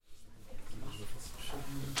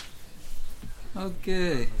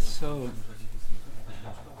Okay, so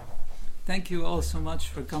thank you all so much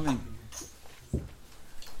for coming.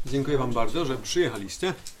 Dziękuję wam bardzo, że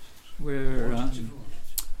przyjechaliście.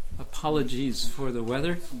 Apologies for the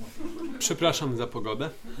weather. Przepraszam za pogodę.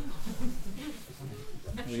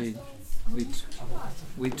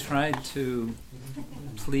 We tried to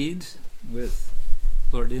plead with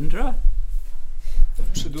Lord Indra.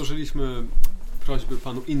 Przedłożyliśmy prośby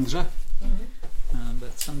panu Indrze.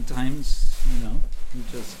 But sometimes,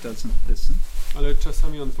 he just doesn't listen. Ale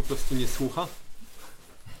czasami on po prostu nie słucha.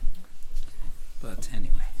 But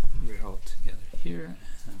anyway, we're all together here,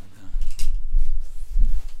 and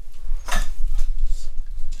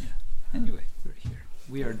anyway, we're here.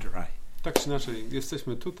 We are dry. Tak czy inaczej,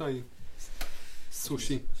 jesteśmy tutaj.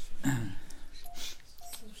 Sushi.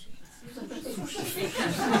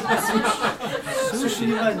 Sushi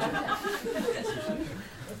nie będzie.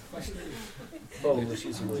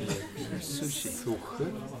 Sushi. Suchy.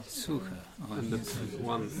 Sucha. And that's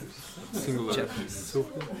one singular.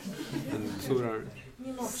 Suchy. And plural.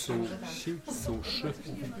 Sushi. Sushi.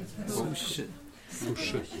 Sushi.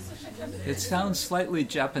 Sushi. It sounds slightly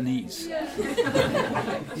Japanese.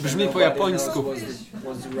 Brzmi po japońsku.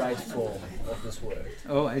 Was the right form of this word?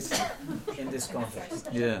 Oh, I see. In this context.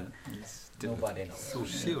 Yeah. Nobody knows.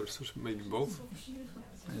 Sushi or sushi, maybe both.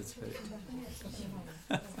 That's right.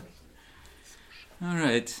 All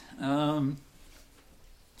right.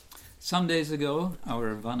 Some days ago,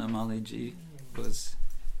 our Vanamaliji was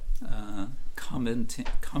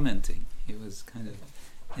commenting. He was kind of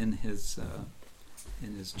in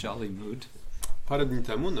his jolly mood. Parę dni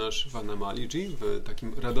temu nasz Vanamaliji w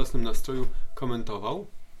takim radosnym nastroju komentował.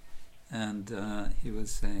 And he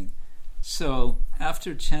was saying, so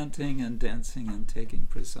after chanting and dancing and taking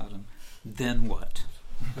prasadam, then what?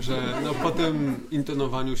 Że po tym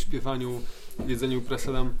intonowaniu, śpiewaniu, jedzeniu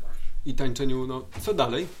prasadam i tańczeniu, co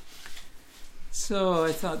dalej? So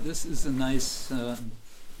I thought this is a nice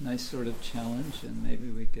sort of challenge, and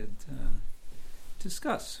maybe we could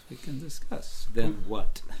discuss. We can discuss. Then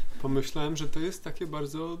what? Pomyślałem, że to jest takie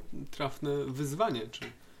bardzo trafne wyzwanie,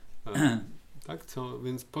 tak?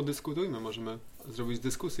 Więc podyskutujmy, możemy zrobić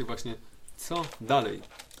dyskusję właśnie, co dalej.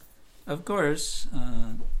 Of course,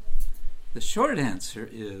 the short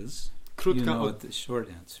answer is, what the short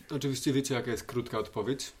answer. Oczywiście wiecie, jaka jest krótka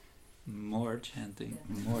odpowiedź. More chanting,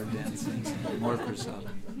 more dancing, more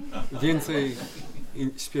prasadam. Więcej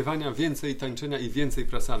śpiewania, więcej tańczenia i więcej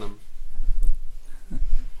prasadam.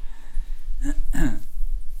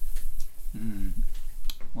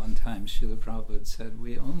 One time Srila Prabhupada said,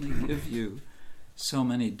 we only give you so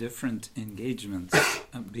many different engagements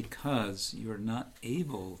because you're not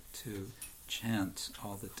able to chant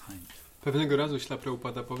all the time. Pewnego razu Śla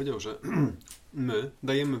Prabhupada powiedział, że my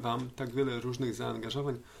dajemy wam tak wiele różnych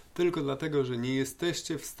zaangażowań tylko dlatego, że nie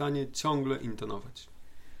jesteście w stanie ciągle intonować.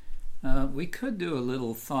 We could do a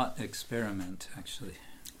little thought experiment, actually.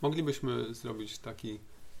 Moglibyśmy zrobić taki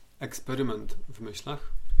eksperyment w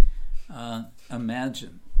myślach.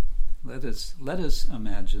 Imagine. Let us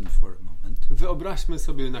imagine for a moment. Wyobraźmy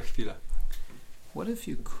sobie na chwilę. What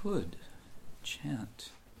if you could chant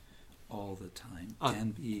all the time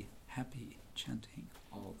and be happy chanting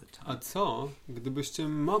all the time? A co, gdybyście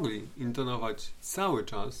mogli intonować cały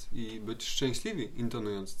czas i być szczęśliwi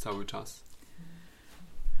intonując cały czas?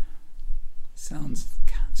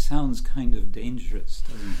 Sounds kind of dangerous,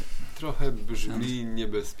 doesn't it? Trochę brzmi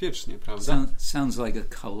niebezpiecznie, prawda? Sounds like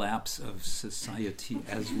a collapse of society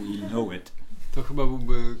as we know it. To chyba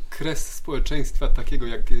byłby kres społeczeństwa takiego,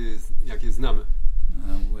 jak je znamy.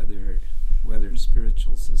 Whether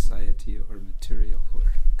spiritual society or material or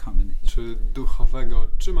combination. Czy duchowego,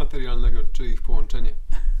 czy materialnego, czy ich połączenie.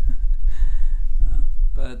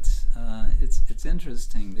 But it's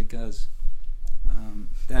interesting because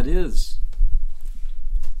that is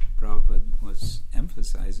Prabhupada was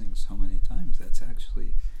emphasizing so many times. That's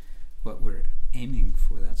actually what we're aiming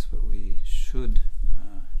for. That's what we should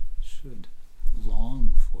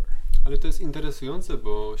long for. Ale to jest interesujące,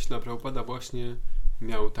 bo Śla Prabhupada właśnie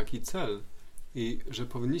miał taki cel i że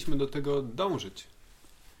powinniśmy do tego dążyć.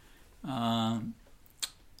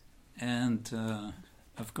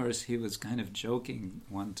 Of course he was kind of joking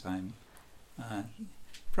one time.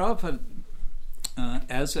 Prabhupada,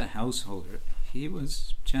 as a householder, he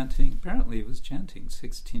was chanting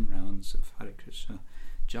 16 rounds of Hare Krishna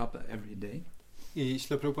japa every day. I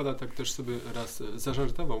Śla Prabhupada tak też sobie raz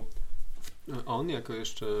zażartował. On, jako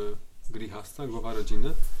jeszcze grihasta, głowa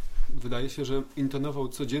rodziny, wydaje się, że intonował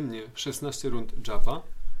codziennie 16 rund japa.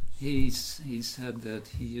 He said that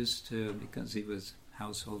he used to, because he was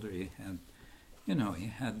householder, he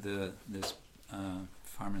had this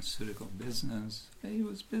pharmaceutical business. He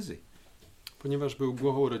was busy. Ponieważ był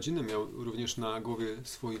głową rodziny, miał również na głowie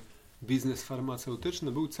swój biznes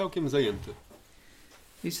farmaceutyczny, był całkiem zajęty.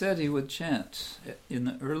 He said he would chant in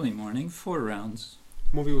the early morning 4 rounds.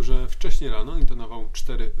 Mówił, że wcześnie rano intonował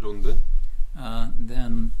 4 rundy.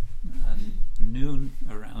 Then noon,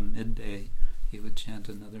 around midday, he would chant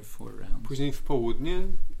another 4 rounds. Później w południe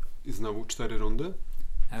i znowu 4 rundy.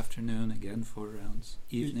 Afternoon again 4 rounds.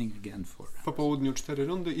 Evening again 4 rounds. Po południu 4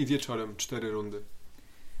 rundy i wieczorem 4 rundy.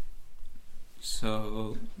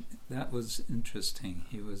 So that was interesting.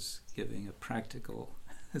 He was giving a practical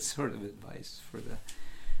sort of advice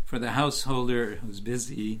for the householder who's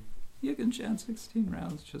busy. You can chant 16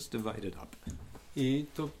 rounds, just divide it up. I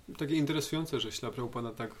to takie interesujące, że Śla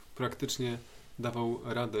Prabhupada tak praktycznie dawał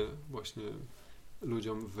radę właśnie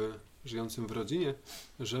ludziom żyjącym w rodzinie,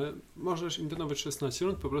 że możesz intonować 16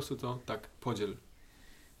 rund, po prostu to tak podziel.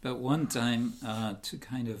 But one time to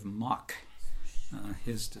kind of mock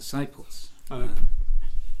his disciples. Ale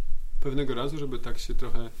pewnego razu, żeby tak się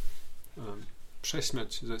trochę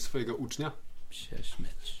prześmiać ze swojego ucznia.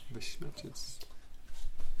 Wyśmiać jest...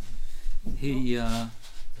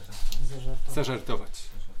 Zażartować.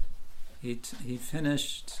 He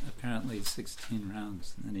finished apparently 16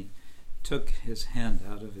 rounds, and then he took his hand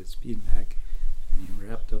out of his bead bag and he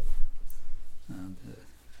wrapped up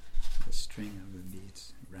the string of the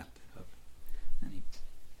beads, wrapped it up, and he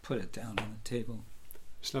put it down on the table.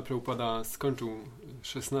 Śla Prabhupada skończył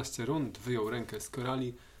 16 rund, wyjął rękę z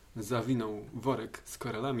korali, zawinął worek z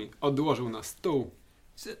koralami, odłożył na stół.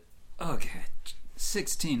 Okay,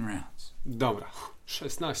 16 rounds. Dobra,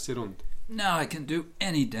 16 rund. Now I can do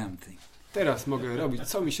any damn thing. Teraz mogę robić,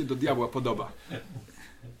 co mi się do diabła podoba.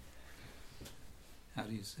 How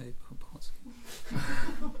do you say po polsku?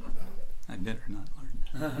 I better not learn.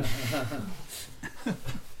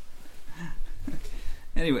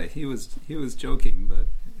 Anyway, he was joking, but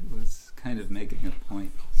it was kind of making a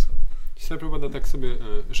point also. Śla Prabhupada tak sobie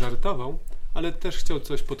żartował, ale też chciał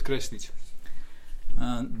coś podkreślić.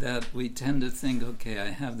 That we tend to think, okay,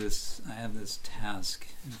 I have this task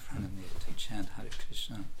in front of me to chant Hare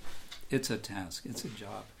Krishna. It's a task, it's a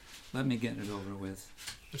job. Let me get it over with.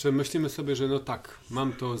 Że myślimy sobie, że no tak,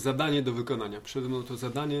 mam to zadanie do wykonania. Przede mną to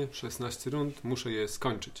zadanie, 16 rund, muszę je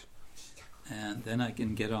skończyć. And then I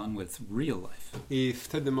can get on with real life. I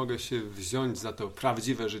wtedy mogę się wziąć za to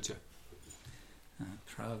prawdziwe życie.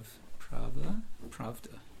 Prawdziwe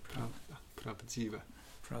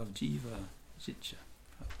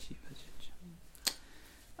życie.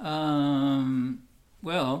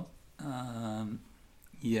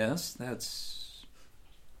 Yes,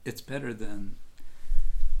 it's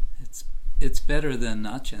better than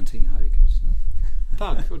not chanting Hare Krishna.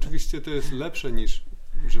 Tak, oczywiście to jest lepsze niż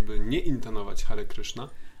żeby nie intonować Hare Krishna.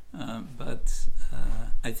 But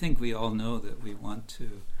I think we all know that we want to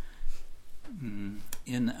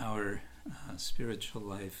in our spiritual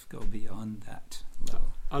life go beyond that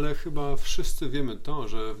level. Ale chyba wszyscy wiemy to,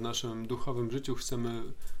 że w naszym duchowym życiu chcemy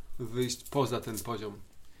wyjść poza ten poziom.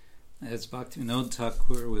 As Bhaktivinoda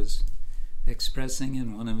Thakur was expressing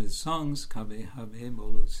in one of his songs, Kabe Habe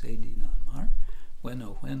Bolo Sedi Namar, when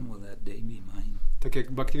oh when will that day be mine? Tak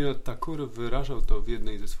jak Bhaktivinoda Thakur wyrażał to w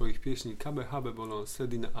jednej ze swoich pieśni, Kabe Habe Bolo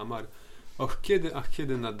Sedi Namar, ach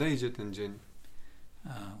kiedy nadejdzie ten dzień.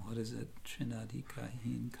 What is it? Trinadika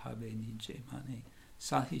hin Kabe Nije Mane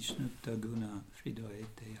Sahishnupta Guna Fridoe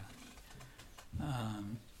Deyani.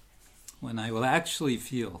 When I will actually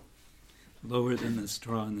feel lower than the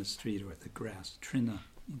straw in the street or the grass. Trina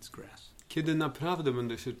means grass. Kiedy naprawdę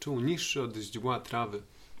będę się czuł niższy od źdźbła trawy.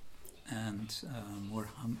 And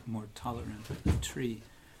more tolerant of the tree,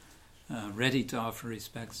 ready to offer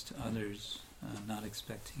respects to others, not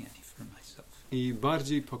expecting any for myself. I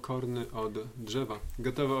bardziej pokorny od drzewa,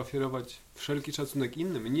 gotowy ofiarować wszelki szacunek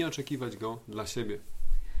innym i nie oczekiwać go dla siebie.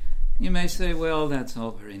 You may say, well, that's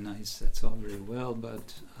all very nice, that's all very well,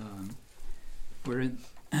 but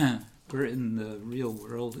we're in the real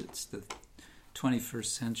world. It's the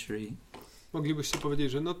 21st century. Moglibyście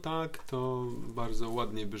powiedzieć, że no tak, to bardzo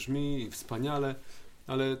ładnie brzmi i wspaniale,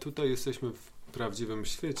 ale tutaj jesteśmy w prawdziwym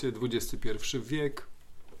świecie, XXI wiek.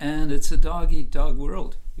 And it's a dog-eat-dog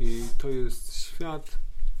world. I to jest świat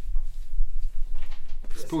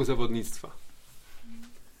współzawodnictwa,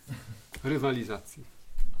 rywalizacji.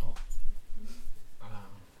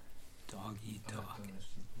 Dog-eat-dog.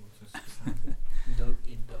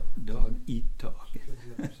 Dog-eat-dog. Dog-eat-dog.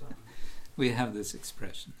 We have this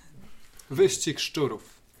expression. Wyścig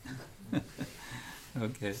szczurów.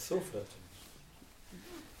 Okay. So floating.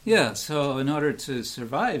 Yeah, so in order to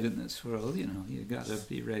survive in this world, you got to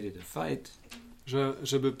be ready to fight. że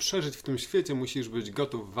żeby przeżyć w tym świecie, musisz być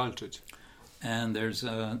gotów walczyć. And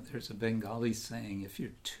there's a Bengali saying, if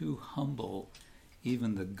you're too humble,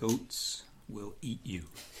 even the goats will eat you.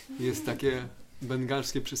 Jest takie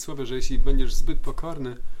bengalskie przysłowie, że jeśli będziesz zbyt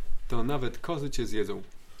pokorny, to nawet kozy cię zjedzą.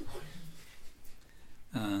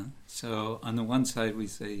 So on the one side we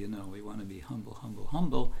say, we want to be humble, humble,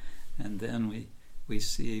 humble, and then we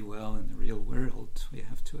see, well, in the real world we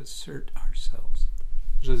have to assert ourselves.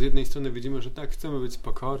 Że z jednej strony widzimy, że tak, chcemy być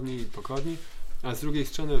pokorni, a z drugiej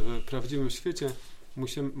strony w prawdziwym świecie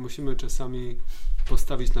musimy czasami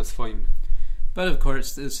postawić na swoim. But of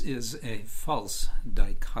course this is a false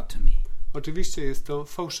dichotomy. Oczywiście jest to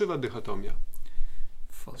fałszywa dychotomia.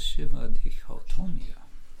 Fałszywa dichotomia.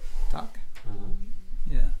 Tak?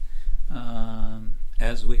 Yeah.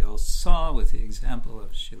 As we all saw with the example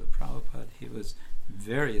of Srila Prabhupada, he was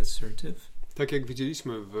very assertive. Tak jak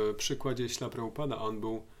widzieliśmy w przykładzie Śrila Prabhupada, on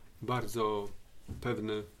był bardzo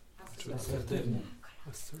pewny,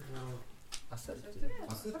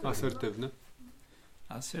 asertywny.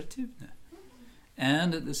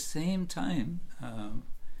 And at the same time,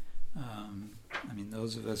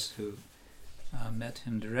 those of us who met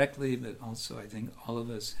him directly, but also I think all of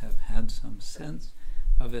us have had some sense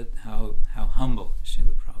of it, how humble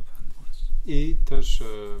Srila Prabhupada was. I też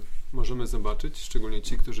możemy zobaczyć, szczególnie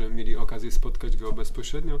ci, którzy mieli okazję spotkać go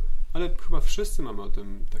bezpośrednio, ale chyba wszyscy mamy o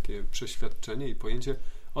tym takie przeświadczenie i pojęcie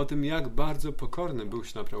o tym, jak bardzo pokorny był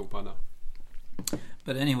Śrila Prabhupada.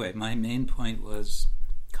 But anyway, my main point was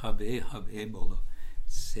Kabe habe bolo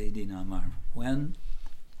Sedinamar. When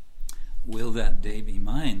will that day be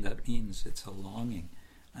mine? That means it's a longing.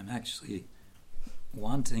 I'm actually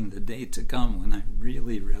wanting the day to come when I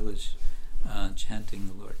really relish chanting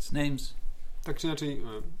the Lord's names. Tak czy inaczej,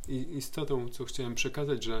 istotą, co chciałem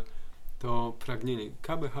przekazać, że to pragnienie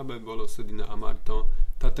Kabe habe bolo Sedina Amar, to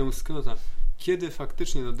ta tęsknota, kiedy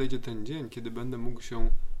faktycznie nadejdzie ten dzień, kiedy będę mógł się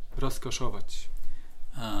rozkoszować.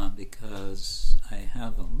 Because I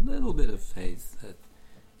have a little bit of faith that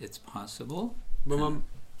it's possible. Bo mam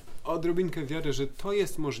odrobinkę wiary, że to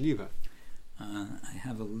jest możliwe. I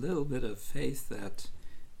have a little bit of faith that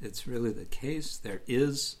it's really the case. There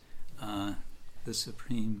is the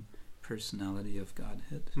supreme personality of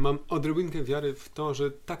Godhead. Mam odrobinkę wiary w to,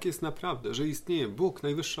 że tak jest naprawdę, że istnieje Bóg,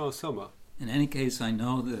 najwyższa osoba. In any case, I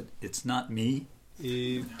know that it's not me.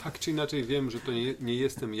 I tak czy inaczej wiem, że to nie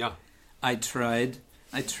jestem ja. I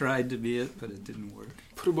tried to be it, but it didn't work.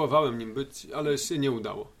 Próbowałem nim być, ale się nie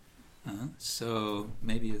udało. So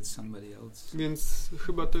maybe it's somebody else. Więc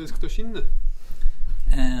chyba to jest ktoś inny.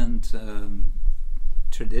 And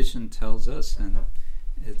tradition tells us, and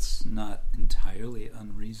it's not entirely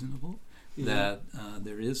unreasonable, that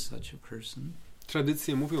there is such a person.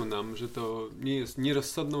 Tradycje mówią nam, że to nie jest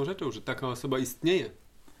nierozsądną rzeczą, że taka osoba istnieje.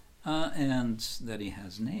 And that he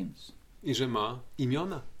has names. I że ma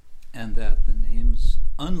imiona. And that the names,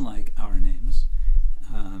 unlike our names,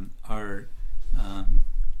 are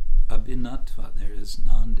abhinatva. There is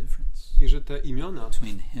non-difference. I że te imiona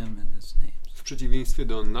between him and his names. W przeciwieństwie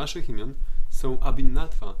do naszych imion są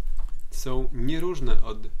abhinatva. Są nieróżne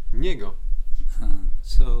od niego.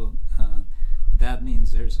 So that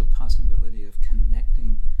means there's a possibility of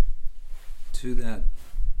connecting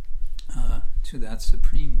to that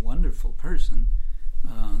supreme wonderful person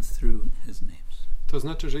through his names. To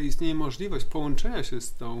znaczy, że istnieje możliwość połączenia się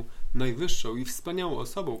z tą najwyższą i wspaniałą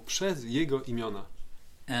osobą przez jego imiona.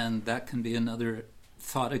 And that can be another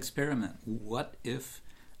thought experiment. What if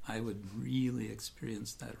I would really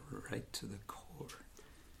experience that right to the core?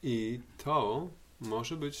 I to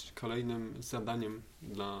może być kolejnym zadaniem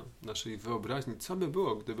dla naszej wyobraźni. Co by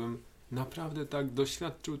było, gdybym naprawdę tak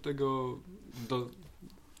doświadczył tego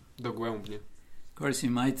dogłębnie? Of course,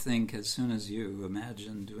 you might think as soon as you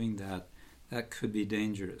imagine doing that could be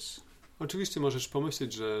dangerous. Oczywiście możesz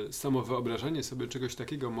pomyśleć, że samo wyobrażenie sobie czegoś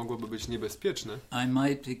takiego mogłoby być niebezpieczne. I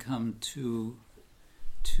might become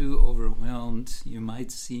too overwhelmed. You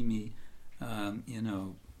might see me,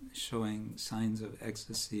 showing signs of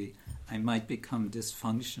ecstasy. I might become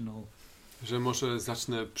dysfunctional. Że może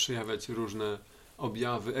zacznę przejawiać różne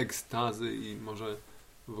objawy ekstazy i może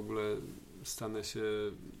w ogóle stanę się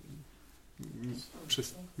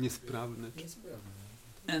niesprawny.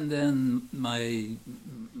 And then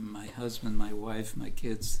my husband, my wife, my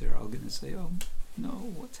kids, they're all going to say, "Oh, no,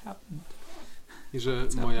 what's happened?" I że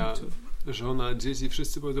moja żona, dzieci,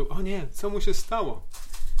 wszyscy powiedzą, o nie, co mu się stało?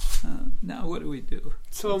 Now what do we do?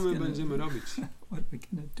 Co my będziemy robić? What are we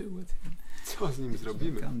going to do with him? Co z nim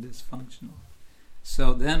zrobimy? Become dysfunctional.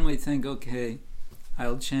 So then we think, okay,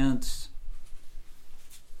 I'll chant,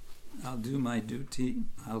 I'll do my duty,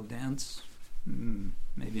 I'll dance,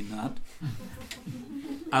 maybe not.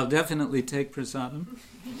 I'll definitely take prasadam.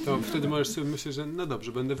 To wtedy możesz sobie myśleć, że no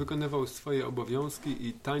dobrze, będę wykonywał swoje obowiązki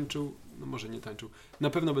i tańczył, no może nie tańczył, na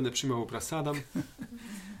pewno będę przyjmował prasadam.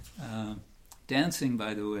 Dancing,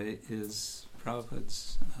 by the way, is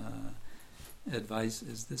Prabhupada's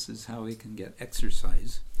advice is this is how we can get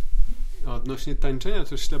exercise. A odnośnie tańczenia,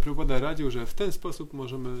 to Śrila Prabhupada radził, że w ten sposób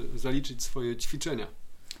możemy zaliczyć swoje ćwiczenia.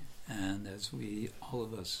 And as all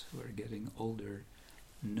of us who are getting older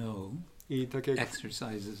know, I tak jak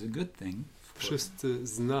exercise is a good thing for wszyscy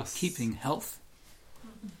z nas, keeping health.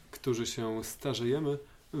 którzy się starzejemy,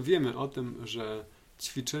 wiemy o tym, że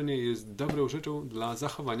ćwiczenie jest dobrą rzeczą dla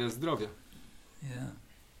zachowania zdrowia. Yeah.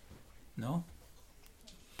 No?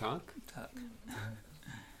 Tak? Tak.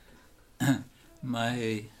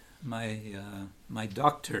 My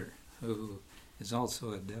doctor, who is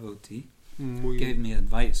also a devotee, gave me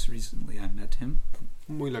advice recently. I met him.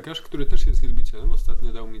 Mój lekarz, który też jest wielbicielem,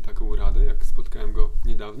 ostatnio dał mi taką radę, jak spotkałem go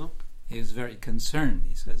niedawno. He was very concerned.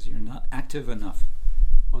 He says, you're not active enough.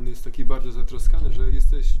 On jest taki bardzo zatroskany, że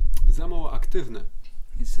jesteś za mało aktywny.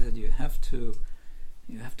 He said, you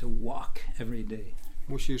have to walk every day.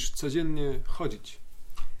 Musisz codziennie chodzić.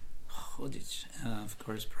 Chodzić. Of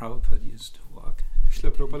course, Prabhupada used to walk.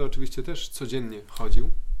 Śrila Prabhupada oczywiście też codziennie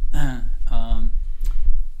chodził.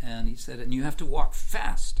 And he said, and you have to walk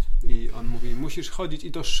fast. I on mówi, musisz chodzić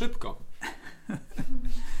i to szybko.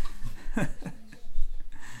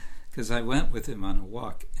 Because I went with him on a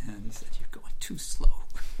walk, and he said, you're going too slow.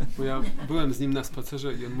 Bo ja byłem z nim na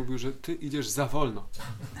spacerze i on mówił, że ty idziesz za wolno.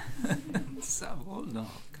 Za wolno,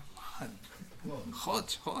 come on.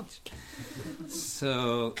 Chodź.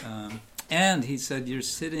 So, and he said, you're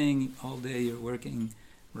sitting all day, you're working,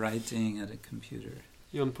 writing at a computer.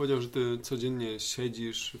 I on powiedział, że ty codziennie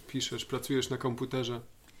siedzisz, piszesz, pracujesz na komputerze.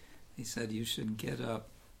 He said, you should get up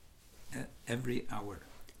every hour.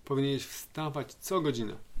 Powinieneś wstawać co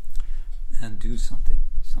godzinę. And do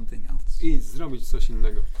something else. I zrobić coś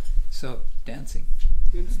innego. So, dancing.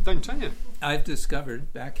 Więc tańczenie. I've discovered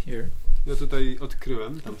back here. Ja tutaj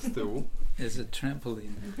odkryłem, tam z tyłu. Is a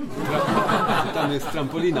trampoline. Tam jest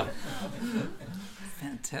trampolina.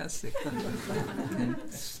 Fantastic.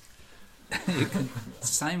 You can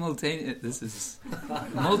simultaneously, this is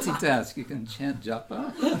multitask. You can chant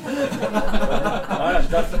japa Maharaj,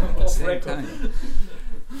 that's at the off same record. time.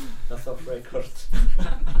 That's off record.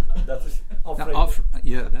 That's off No,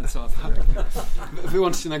 record. that's off the record.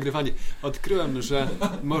 Wyłączcie nagrywanie. Odkryłem, że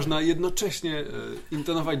można jednocześnie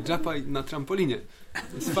intonować japa na trampolinie.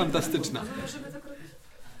 Jest fantastyczna.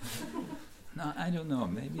 No, I don't know.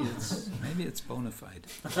 Maybe it's bona fide.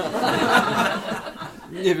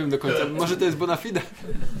 Nie wiem do końca. Może to jest bona fide?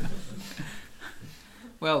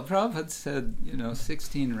 Well, Prabhupada said,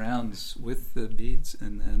 16 rounds with the beads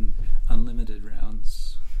and then unlimited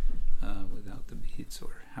rounds without the beads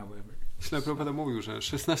or however. Śrila Prabhupada mówił, że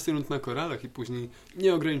 16 rund na koralach i później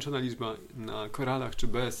nieograniczona liczba na koralach czy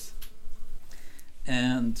bez.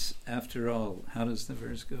 And after all, how does the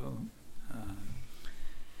verse go?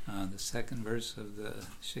 The second verse of the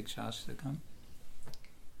Shikshashtakam.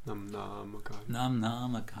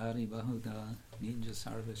 Nam akari bahuda nija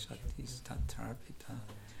sarva shaktis tatarpita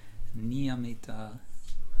niyamita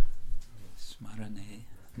smarane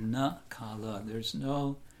na kala. There's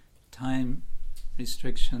no time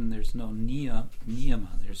restriction, there's no niyama,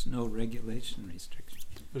 there's no regulation restriction.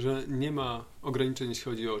 Że nie ma ograniczeń, jeśli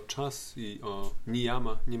chodzi o czas i o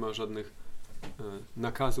niyama, nie ma żadnych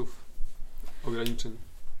nakazów, ograniczeń.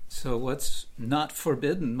 So what's not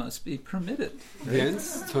forbidden must be permitted.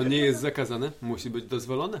 Więc co nie jest zakazane, musi być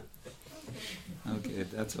dozwolone. Okay,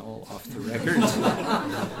 that's all off the record.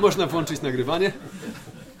 Można włączyć nagrywanie.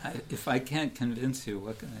 If I can't convince you,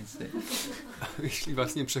 what can I say? Jeśli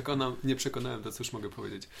was nie przekonałem, to cóż mogę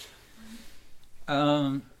powiedzieć?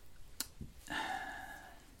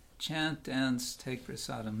 Chant, dance, take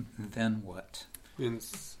prasadam, then what?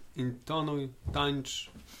 Więc intonuj,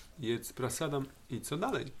 tańcz, jedz prasadam i co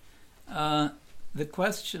dalej? The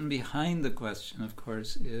question behind the question, of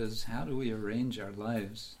course, is how do we arrange our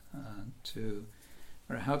lives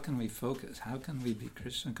or how can we focus? How can we be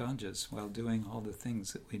Krishna conscious while doing all the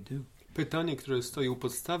things that we do? Pytanie, które stoi u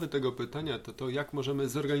podstawy tego pytania, to jak możemy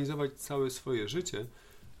zorganizować całe swoje życie,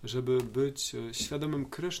 żeby być świadomym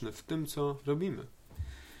Kryszny w tym, co robimy.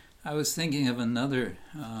 I was thinking of another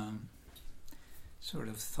sort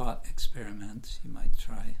of thought experiment you might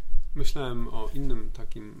try. Myślałem o innym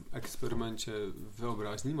takim eksperymencie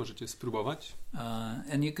wyobraźni. Możecie spróbować.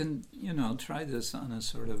 And you can, try this on a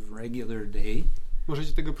sort of regular day.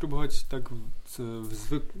 Możecie tego próbować tak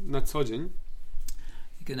na co dzień.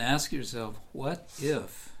 You can ask yourself, what if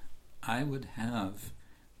I would have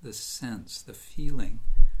the sense, the feeling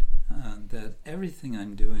that everything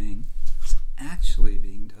I'm doing is actually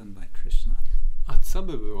being done by Krishna. A co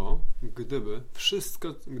by było,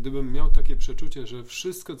 gdybym miał takie przeczucie, że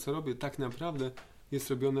wszystko, co robię, tak naprawdę jest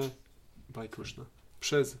robione by Krishna,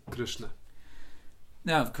 przez Krishnę.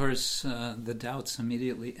 Now, of course, the doubts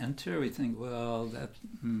immediately enter. We think, well,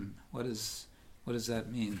 what does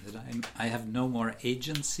that mean? That I have no more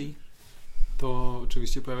agency? To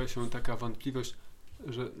oczywiście pojawia się taka wątpliwość,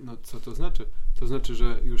 że no co to znaczy? To znaczy,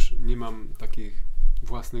 że już nie mam takich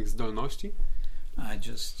własnych zdolności?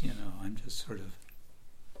 I'm just sort of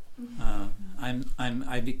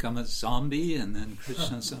I become a zombie and then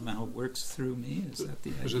Krishna somehow works through me. Is that the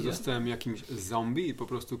idea? Że zostałem jakimś zombie i po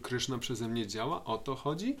prostu Krishna przeze mnie działa? O to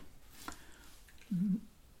chodzi?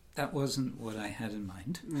 That wasn't what I had in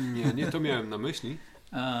mind. Nie to miałem na myśli.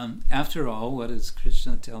 After all, what is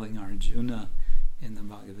Krishna telling Arjuna in the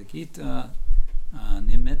Bhagavad Gita?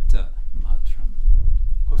 Nimitta matram.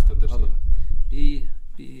 Ostatecznie.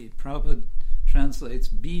 Prabhupada translates,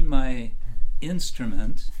 be my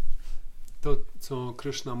instrument. To, co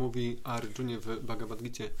Krishna mówi Arjunie w Bhagavad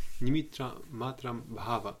Gicie, nimitra matram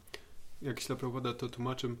bhava. Jak Śrīla Prabhupada to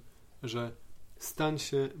tłumaczy, że stań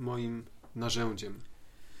się moim narzędziem.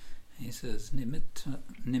 He says, nimitta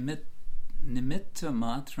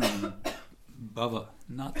matram bhava,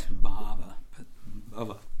 not bhava, but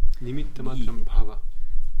bhava. Nimitta matram bhava.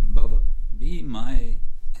 Bhava, be my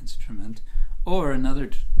instrument. Or another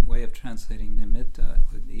way of translating nimitta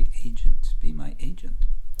would be agent. Be my agent.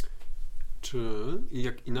 Czy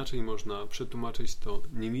jak inaczej można przetłumaczyć to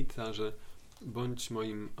nimitta, że bądź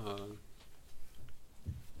moim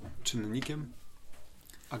czynnikiem?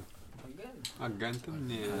 Agentem?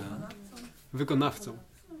 Nie. Wykonawcą.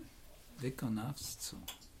 Wykonawcą.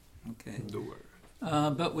 Okay. Doer.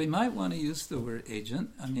 But we might want to use the word agent.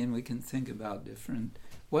 I mean, we can think about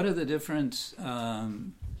what are the different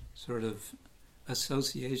sort of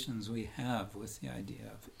associations we have with the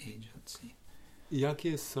idea of agency.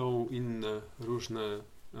 Jakie są inne różne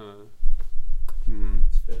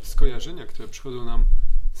skojarzenia, które przychodzą nam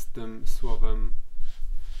z tym słowem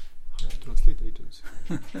translate agency?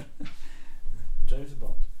 James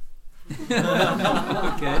Bond.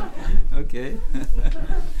 Okay.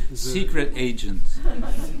 Secret agent.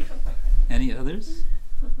 Any others?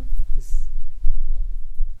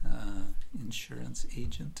 Insurance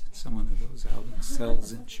agent, someone who goes out and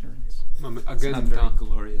sells insurance. Mamy It's not agenta. very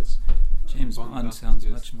glorious. James Bond sounds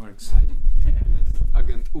much more exciting.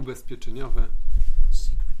 Agent ubezpieczeniowy.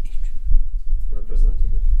 Secret agent.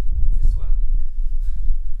 Representative. Wysłannik.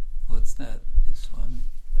 What's that? Viswami? I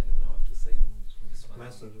don't know what to say in English. Wysłannik.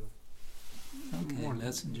 Messenger. Okay, Morning.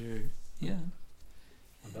 messenger. Yeah.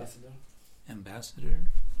 Ambassador. Ambassador.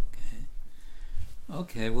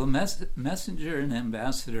 Okay, well, messenger and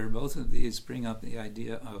ambassador, both of these bring up the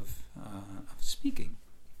idea of speaking.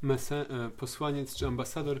 Posłaniec czy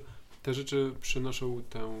ambasador, te rzeczy przynoszą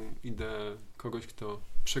tę ideę kogoś, kto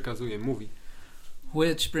przekazuje, mówi.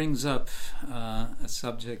 Which brings up a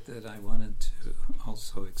subject that I wanted to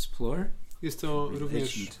also explore. Jest to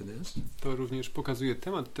również pokazuje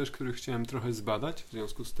temat też, który chciałem trochę zbadać w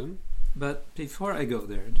związku z tym. But before I go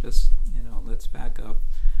there, just, let's back up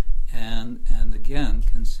and again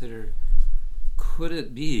consider, could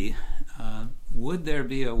it be, would there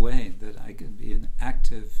be a way that I could be an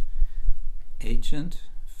active agent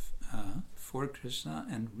for Krishna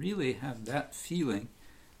and really have that feeling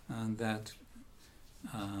that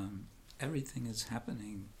everything is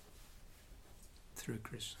happening through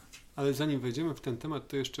Krishna? Ale zanim wejdziemy w ten temat,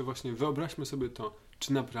 to jeszcze właśnie wyobraźmy sobie to,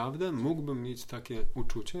 czy naprawdę mógłbym mieć takie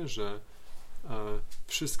uczucie, że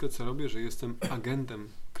wszystko, co robię, że jestem agentem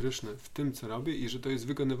Kryszny w tym, co robię i że to jest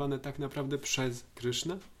wykonywane tak naprawdę przez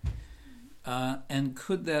Krysznę? And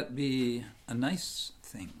could that be a nice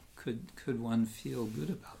thing? Could one feel good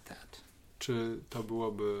about that? Czy to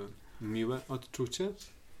byłoby miłe odczucie?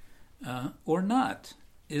 Or not?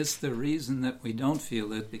 Is the reason that we don't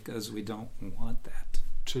feel it because we don't want that?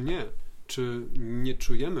 Czy nie? Czy nie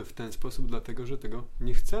czujemy w ten sposób dlatego, że tego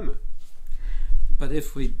nie chcemy? But if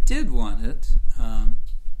we did want it,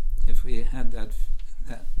 if we had that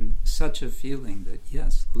such a feeling that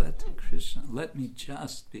yes, let me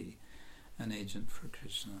just be an agent for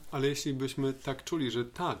Krishna. Ale jeśli byśmy tak czuli, że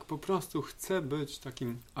tak, po prostu chcę być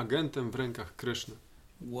takim agentem w rękach Kryszny,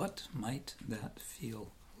 what might that feel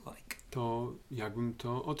like? To jakbym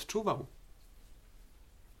to odczuwał?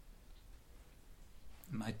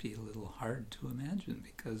 It might be a little hard to imagine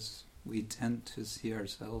because we tend to see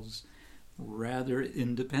ourselves rather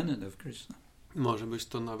independent of Krishna. Może być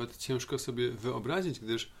to nawet ciężko sobie wyobrazić,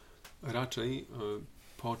 gdyż raczej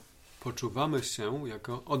poczuwamy się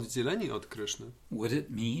jako oddzieleni od Kryszny. Would it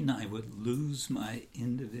mean I would lose my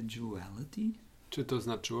individuality? Czy to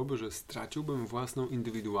znaczyłoby, że straciłbym własną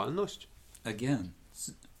indywidualność? Again,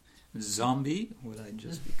 zombie? Would I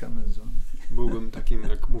just become a zombie? Byłbym takim,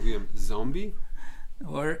 jak mówiłem, zombie?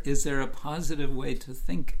 Or is there a positive way to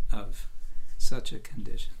think of such a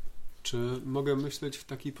condition? Czy mogę myśleć w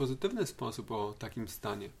taki pozytywny sposób o takim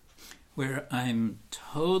stanie? Where I'm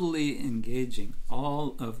totally engaging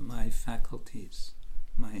all of my faculties,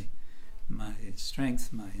 my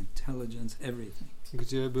strength, my intelligence, everything.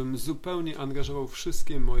 Gdzie bym zupełnie angażował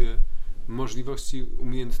wszystkie moje możliwości,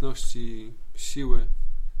 umiejętności, siły.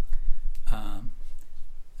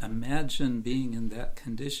 Imagine being in that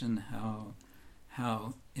condition,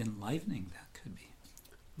 how enlivening that could be.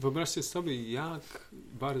 Wyobraźcie sobie, jak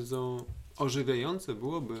bardzo ożywiające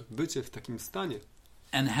byłoby bycie w takim stanie.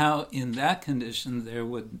 And how in that condition there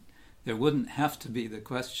wouldn't have to be the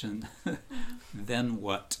question, then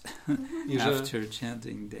what? After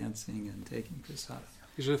chanting, dancing and taking prasada.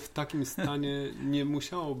 I że w takim stanie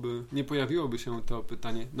nie pojawiłoby się to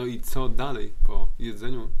pytanie, no i co dalej po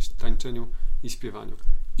jedzeniu, tańczeniu i śpiewaniu.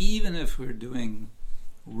 Even if we're doing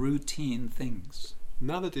routine things.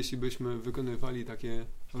 Nawet jeśli byśmy wykonywali takie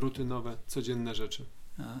rutynowe, codzienne rzeczy.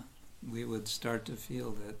 We would start to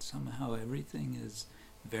feel that somehow everything is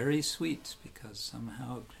very sweet because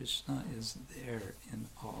somehow Krishna is there in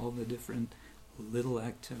all the different little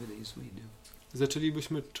activities we do.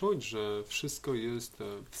 Zaczęlibyśmy czuć, że wszystko jest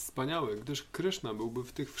wspaniałe, gdyż Krishna byłby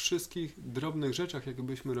w tych wszystkich drobnych rzeczach, jakie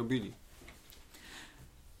byśmy robili.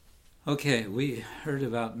 Okay, we heard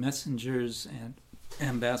about messengers and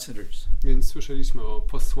ambassadors. Więc słyszeliśmy o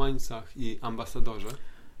posłańcach i ambasadorze.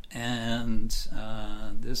 And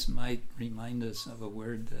this might remind us of a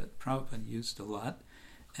word that Prabhupada used a lot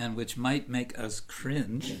and which might make us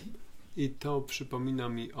cringe. I to przypomina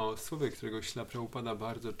mi o słowie, którego Śrila Prabhupada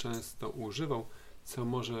bardzo często używał, co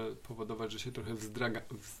może powodować, że się trochę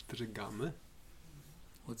wzdrygamy.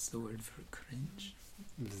 What's the word for cringe?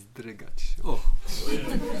 Wzdrygać się. Oh,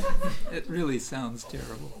 it really sounds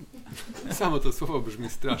terrible. Samo to słowo brzmi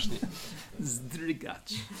strasznie.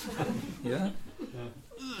 Zdrygać. Yeah?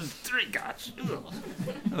 Zdrygać.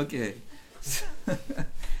 Okay.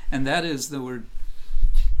 And that is the word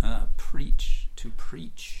preach, to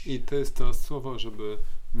preach. I to jest to słowo, żeby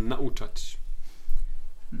nauczać.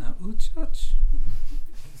 Nauczać?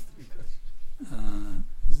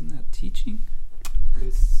 Isn't that teaching?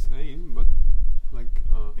 The same, but like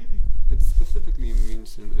it specifically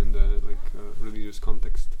means in the religious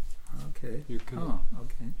context. Okay. You can. Oh,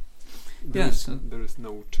 okay. There there is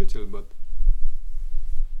nauczyciel, but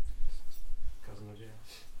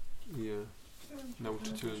yeah,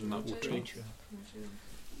 nauczyciel nauczy.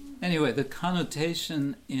 Anyway, the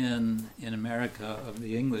connotation in America of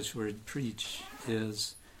the English word preach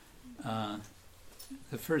is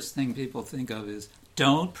the first thing people think of is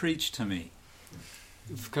don't preach to me.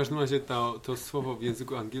 W każdym razie to słowo w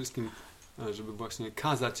języku angielskim, żeby właśnie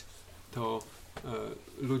kazać, to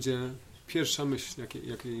ludzie, pierwsza myśl,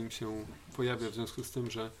 jakie im się pojawia w związku z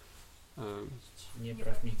tym, że nie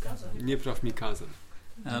praw mi kazań. Nie praw mi kazań.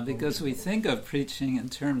 Because we think of preaching in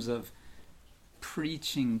terms of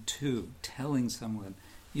preaching to, telling someone,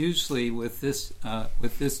 usually with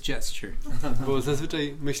this gesture. Bo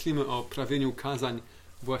zazwyczaj myślimy o prawieniu kazań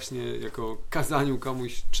właśnie jako kazaniu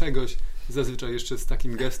komuś czegoś, zazwyczaj jeszcze z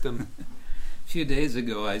takim gestem. A few days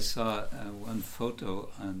ago I saw one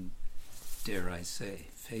photo on, dare I say,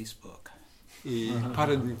 Facebook. I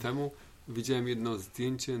parę dni temu widziałem jedno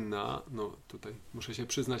zdjęcie tutaj muszę się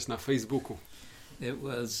przyznać, na Facebooku. It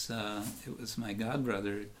was my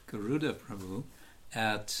godbrother Garuda Prabhu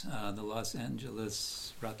at the Los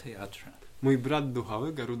Angeles Rath Yatra. Mój brat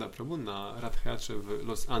duchowy Garuda Prabhu na Rath Yatrze w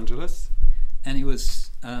Los Angeles. And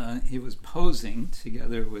he was posing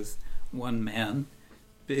together with one man,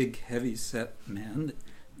 big heavy set man.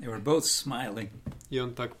 They were both smiling. I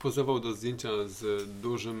on tak pozował do zdjęcia z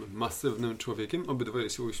dużym, masywnym człowiekiem. Obydwoje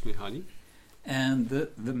się uśmiechali. And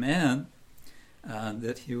the man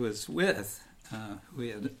that he was with, who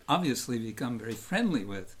he had obviously become very friendly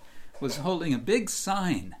with, was holding a big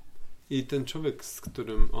sign. I ten człowiek, z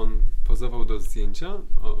którym on pozował do zdjęcia,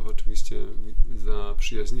 oczywiście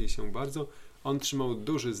zaprzyjaźnili się bardzo, on trzymał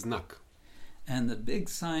duży znak. And the big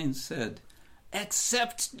sign said,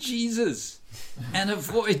 "Accept Jesus and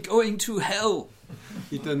avoid going to hell."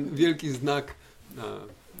 I ten wielki znak,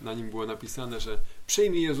 na nim było napisane, że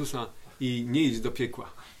przyjmij Jezusa i nie idź do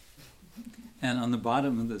piekła. And on the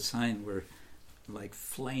bottom of the sign were like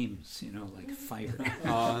flames, like fire.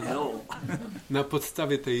 A na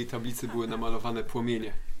podstawie tej tablicy były namalowane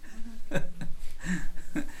płomienie.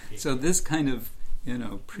 So this kind of,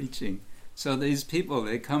 preaching. So these people,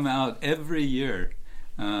 they come out every year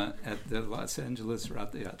at the Los Angeles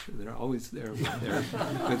Rath Yatra. They're always there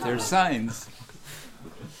with their signs.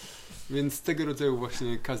 Więc tego rodzaju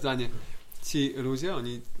właśnie kazanie. Ci ludzie,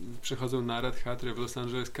 oni przychodzą na Rath Yatrę w Los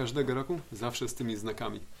Angeles każdego roku, zawsze z tymi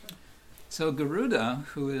znakami. So Garuda,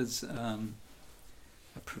 who is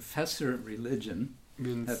a professor of religion,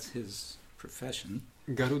 Więc that's his profession.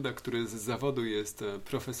 Garuda, który z zawodu jest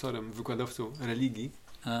profesorem, wykładowcą religii,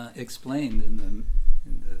 explained in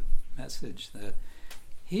the message that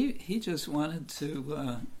he just wanted to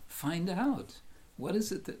find out what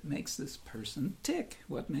is it that makes this person tick,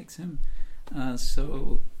 what makes him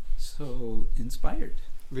so inspired.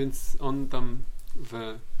 Więc on tam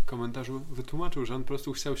w komentarzu wytłumaczył, że on po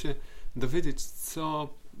prostu chciał się dowiedzieć,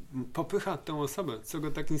 co popycha tę osobę, co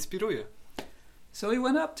go tak inspiruje. So he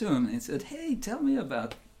went up to him and he said, "Hey, tell me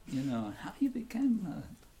about, how you became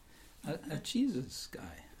a Jesus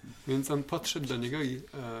guy." Więc on podszedł do niego i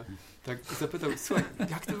tak zapytał, słuchaj,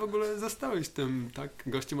 jak ty w ogóle zostałeś tym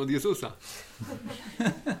gościem od Jezusa?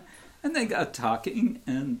 And they got talking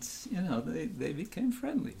and, they became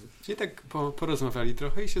friendly. I tak porozmawiali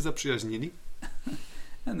trochę i się zaprzyjaźnili.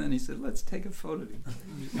 And then he said, "Let's take a photo."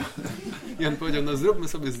 I on powiedział, no zróbmy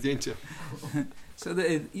sobie zdjęcie. So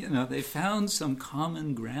they found some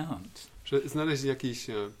common ground. Że znaleźli jakiś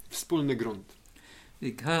wspólny grunt.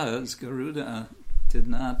 Because Garuda did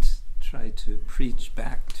not try to preach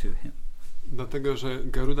back to him. Dlatego, że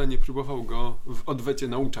Garuda nie próbował go w odwecie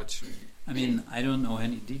nauczać. I mean, I don't know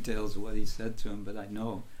any details of what he said to him, but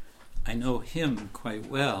I know him quite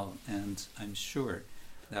well, and I'm sure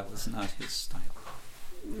that was not his style.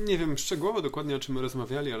 Nie wiem szczegółowo dokładnie, o czym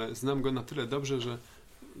rozmawiali, ale znam go na tyle dobrze, że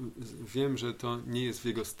wiem, że to nie jest w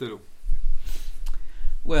jego stylu.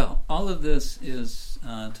 Well, all of this is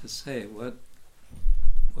to say what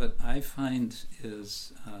I find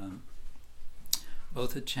is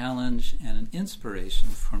both a challenge and an inspiration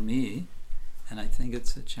for me, and I think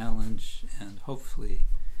it's a challenge and hopefully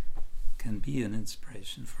can be an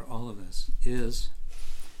inspiration for all of us, is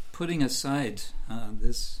putting aside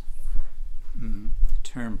this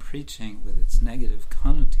term preaching with its negative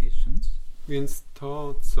connotations. Więc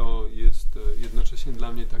to, co jest jednocześnie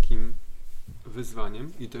dla mnie takim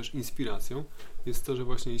wyzwaniem i też inspiracją, jest to, że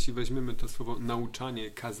właśnie jeśli weźmiemy to słowo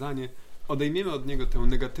nauczanie, kazanie, odejmiemy od niego tę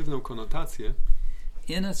negatywną konotację.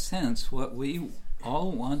 In a sense, what we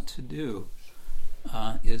all want to do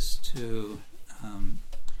is to,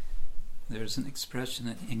 there's an expression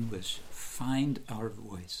in English, find our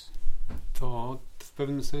voice. To w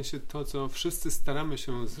pewnym sensie to, co wszyscy staramy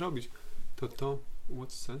się zrobić, to what's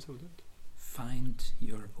the sense of that? Find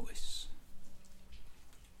your voice.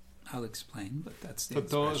 I'll explain, but that's the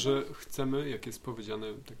to, że chcemy, jak jest powiedziane,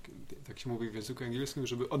 tak się mówi w języku angielskim,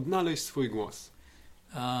 żeby odnaleźć swój głos.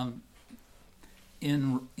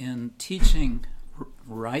 In teaching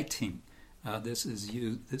writing, this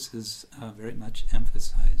is very much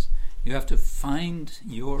emphasized. You have to find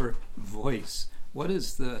your voice. What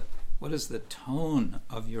is the tone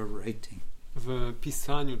of your writing? W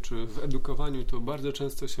pisaniu czy w edukowaniu to bardzo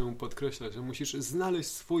często się podkreśla, że musisz znaleźć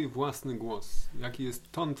swój własny głos. Jaki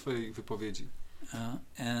jest ton twojej wypowiedzi.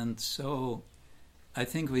 And so I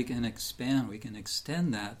think we can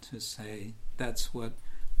extend that to say that's what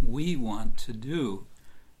we want to do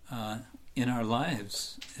in our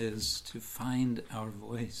lives, is to find our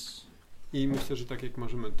voice. I myślę, że tak jak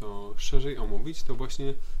możemy to szerzej omówić, to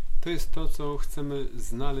właśnie to jest to, co chcemy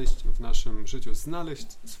znaleźć w naszym życiu, znaleźć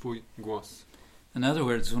swój głos. In other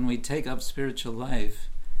words, when we take up spiritual life,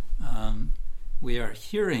 we are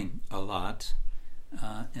hearing a lot,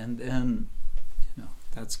 and then,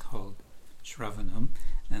 that's called Shravanam,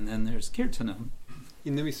 and then there's Kirtanam.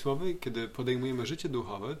 Innymi słowy, kiedy podejmujemy życie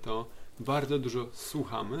duchowe, to bardzo dużo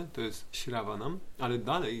słuchamy, to jest Shravanam, ale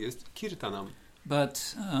dalej jest Kirtanam.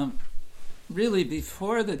 But really,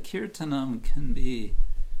 before the Kirtanam can be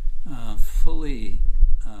fully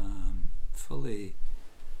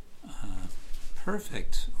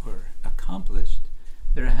perfect or accomplished,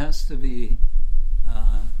 there has to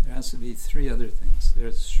be three other things.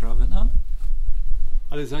 There's Shravana.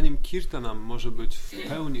 Ale zanim Kirtanam może być w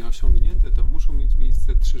pełni osiągnięte, to muszą mieć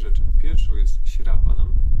miejsce trzy rzeczy. Pierwszą jest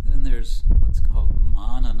Shravanam. Then there's what's called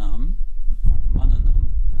Mananam,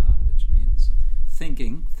 which means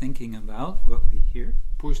thinking about what we hear.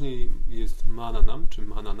 Później jest Mananam, czy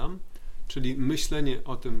Mananam, czyli myślenie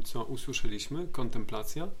o tym, co usłyszeliśmy,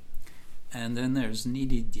 kontemplacja. And then there's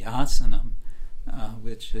Nididhyasanam,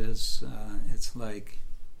 which is, it's like,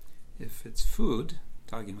 if it's food,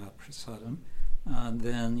 talking about prasadam,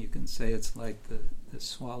 then you can say it's like the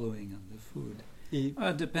swallowing of the food. I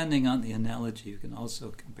Depending on the analogy, you can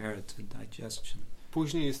also compare it to digestion.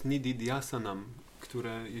 później jest nididhyasanam,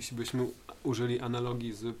 które, jeśli byśmy użyli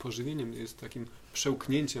analogii z pożywieniem, jest takim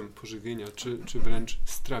przełknięciem pożywienia, czy wręcz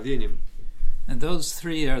strawieniem. And those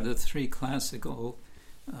three are the three classical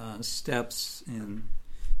steps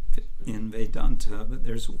in Vedanta, but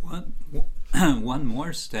there's one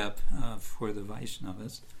more step for the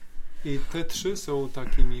Vaishnavas. I te trzy są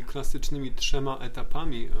takimi klasycznymi 3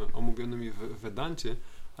 etapami omówionymi w Vedancie,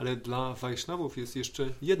 ale dla Vaishnavów jest jeszcze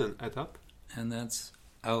jeden etap. And that's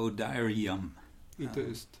audaryam. I to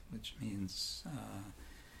jest Which means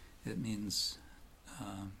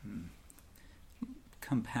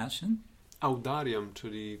compassion. audaryam,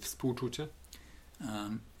 czyli współczucie.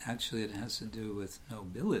 Actually, it has to do with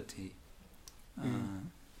nobility.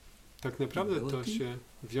 Tak naprawdę to Nobility? się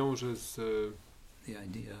wiąże z The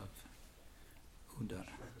idea of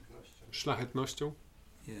udara. szlachetnością.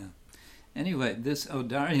 Yeah. Anyway, this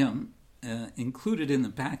audaryam, included in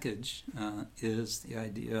the package, is the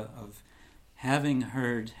idea of having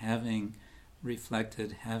heard, having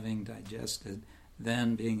reflected, having digested,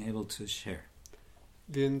 then being able to share.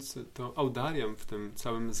 Więc to audaryam w tym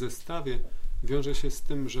całym zestawie wiąże się z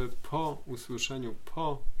tym, że po usłyszeniu,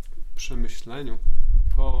 po przemyśleniu,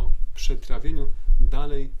 po przetrawieniu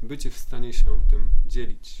dalej bycie w stanie się tym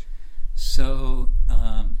dzielić. So,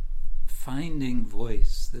 finding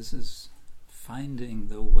voice, this is finding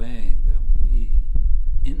the way that we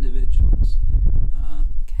individuals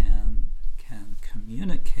can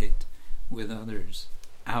communicate with others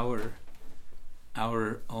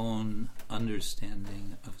our own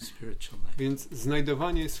understanding of spiritual life. Więc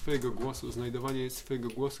znajdowanie swojego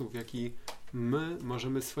głosu, w jaki my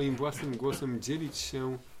możemy swoim własnym głosem dzielić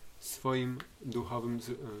się swoim duchowym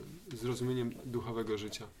zrozumieniem duchowego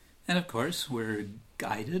życia. And of course, we're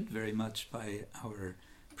guided very much by our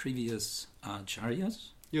previous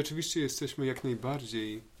acharyas. I oczywiście jesteśmy jak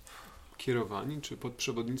najbardziej kierowani, czy pod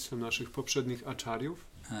przewodnictwem naszych poprzednich acharyów.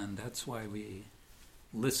 And that's why we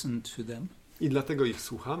listen to them I dlatego ich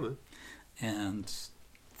słuchamy and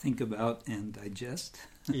think about and digest.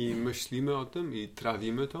 i myślimy o tym i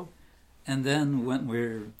trawimy to. And then when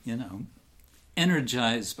we're,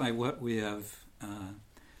 energized by what we have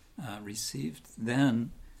received, then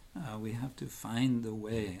we have to find the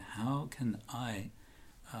way. How can I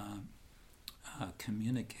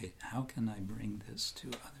communicate? How can I bring this to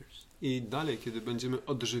others? I dalej, kiedy będziemy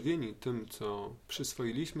odżywieni tym, co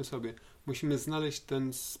przyswoiliśmy sobie, musimy znaleźć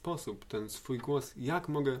ten sposób, ten swój głos, jak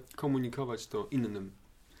mogę komunikować to innym.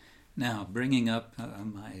 Now, bringing up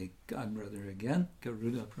my godbrother again,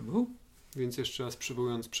 Garuda Prabhu. Więc jeszcze raz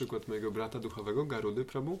przywołując przykład mojego brata duchowego, Garudy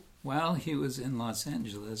Prabhu. While he was in Los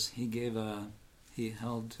Angeles, he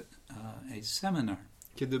held a seminar.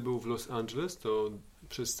 Kiedy był w Los Angeles, to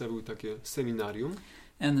przedstawił takie seminarium.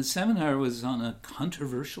 And the seminar was on a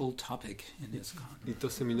controversial topic in ISKCON. I to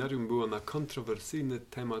seminarium było na kontrowersyjny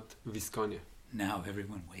temat w ISKCONie. Now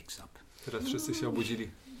everyone wakes up. Teraz wszyscy się obudzili.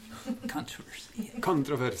 Controversy.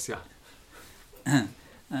 Kontrowersja.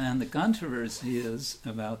 And the controversy is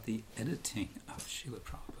about the editing of Srila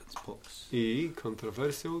Prabhupada's books. I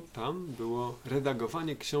kontrowersją tam było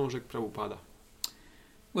redagowanie książek Prabhupada.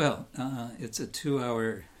 Well, it's a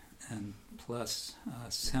 2-hour and plus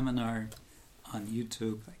seminar on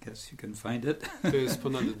YouTube. I guess you can find it. To jest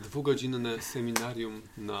ponad 2-godzinne seminarium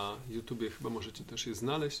na YouTubie, chyba możecie też je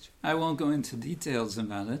znaleźć. I won't go into details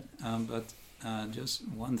about it, but just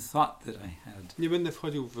one thought that I had. Nie będę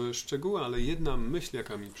wchodził w szczegóły, ale jedna myśl,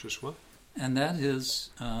 jaka mi przyszła, And that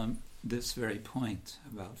is this very point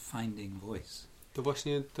about finding voice. to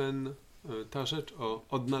właśnie ta rzecz o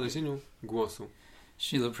odnalezieniu głosu.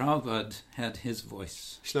 Srila Prabhupada had his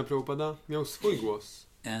voice, Śrila Prabhupada miał swój głos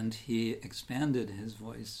and he expanded his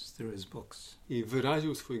voice through his books. i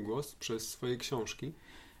wyraził swój głos przez swoje książki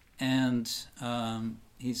And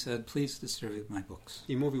he said, please distribute my books.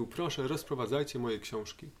 i mówił, proszę, rozprowadzajcie moje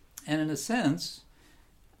książki. And in a sense,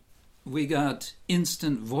 we got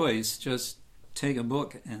instant voice, just take a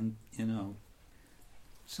book and,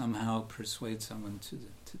 somehow persuade someone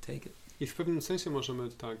to take it. I w pewnym sensie możemy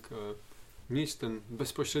tak mieć ten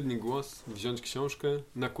bezpośredni głos, wziąć książkę,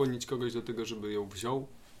 nakłonić kogoś do tego, żeby ją wziął.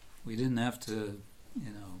 We didn't have to,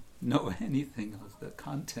 know anything of the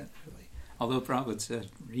content, really. Although Prabhupada said,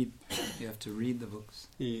 you have to read the books.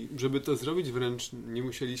 I żeby to zrobić, wręcz nie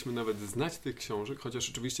musieliśmy nawet znać tych książek, chociaż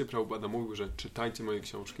oczywiście Prabhupada mówił, że czytajcie moje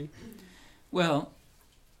książki. Well,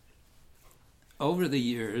 over the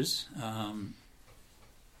years,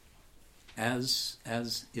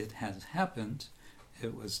 as it has happened,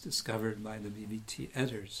 it was discovered by the BBT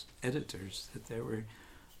editors that there were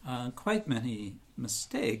quite many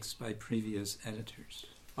mistakes by previous editors.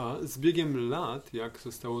 A z biegiem lat, jak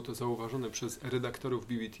zostało to zauważone przez redaktorów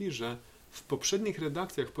BBT, że w poprzednich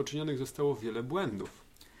redakcjach poczynionych zostało wiele błędów.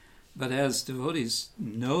 But as devotees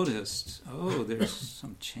noticed, there's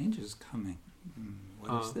some changes coming.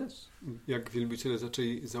 What is this? Jak wielbiciele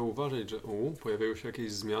zaczęli zauważać, że pojawiają się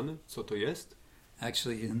jakieś zmiany, co to jest?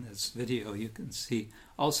 Actually, in this video, you can see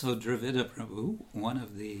also Dravida Prabhu, one of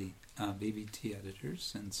the BBT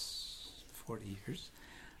editors since 40 years,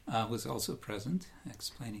 was also present,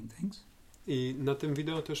 explaining things. I na tym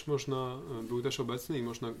wideo też był też obecny i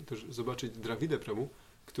można też zobaczyć Dravida Prabhu,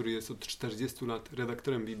 który jest od 40 lat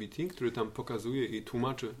redaktorem BBT, który tam pokazuje i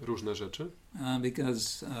tłumaczy różne rzeczy.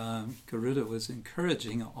 Because Garuda was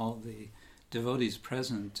encouraging all the devotees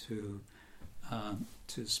present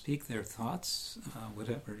to speak their thoughts,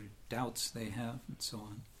 whatever doubts they have, and so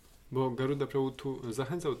on. Bo Garuda Prabhu tu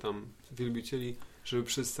zachęcał tam wielbicieli, żeby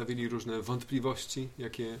przedstawili różne wątpliwości,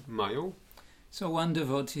 jakie mają. So one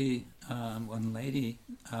devotee, one lady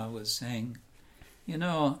was saying,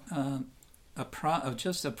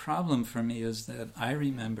 just a problem for me is that I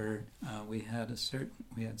remember we had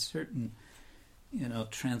certain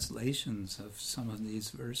translations of some of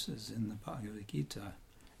these verses in the Bhagavad Gita,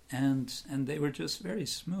 and they were just very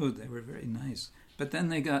smooth. They were very nice, but then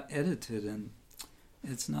they got edited, and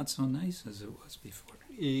it's not so nice as it was before.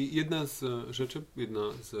 I jedna z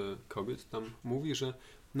kobiet tam mówi, że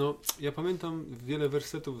ja pamiętam wiele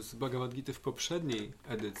wersetów z Bhagavad Gity w poprzedniej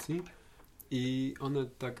edycji i one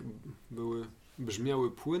tak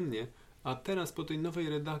brzmiały płynnie, a teraz po tej nowej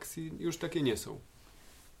redakcji już takie nie są.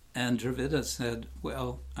 And Dravida said,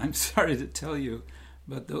 well, I'm sorry to tell you,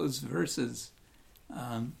 but those verses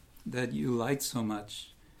that you liked so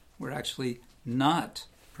much were actually not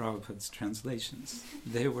Prabhupada's translations.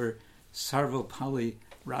 They were Sarvapalli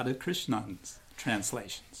Radhakrishnan's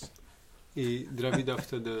translations. I Dravida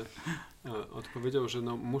wtedy odpowiedział, że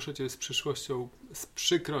muszę cię z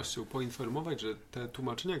przykrością poinformować, że te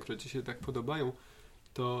tłumaczenia, które ci się tak podobają,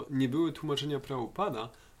 to nie były tłumaczenia Prabhupada,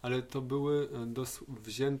 ale to były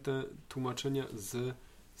wzięte tłumaczenia z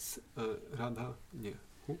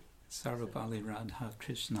Sarvapalli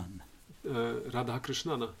Radhakrishnan.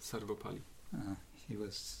 Radhakrishnana Sarvapalli. He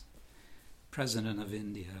was president of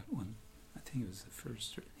India. I think he was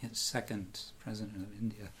the second president of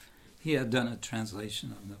India. He had done a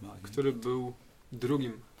translation of the Bhagavad Gita. Który był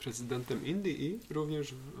drugim prezydentem Indii i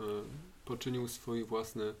również poczynił swoje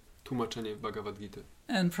własne tłumaczenie Bhagavad Gita.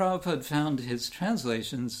 And Prabhupada found his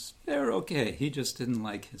translations, they're okay. He just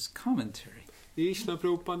didn't like his commentary. I Śrīla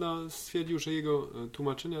Prabhupada stwierdził, że jego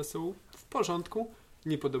tłumaczenia są w porządku,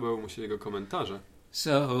 nie podobały mu się jego komentarze.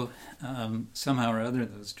 So somehow or other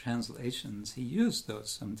those translations, he used those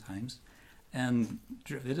sometimes. And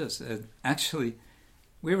Dravida said, actually,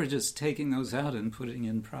 we were just taking those out and putting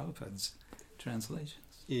in Prabhupada's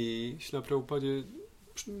translations. I Śrīla Prabhupadzie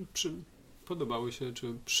podobały się,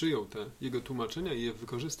 czy przyjął te jego tłumaczenia i je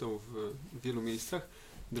wykorzystał w wielu miejscach.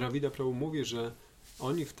 Dravida Prabhu mówi, że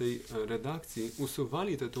oni w tej redakcji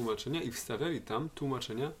usuwali te tłumaczenia i wstawiali tam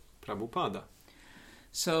tłumaczenia Prabhupada.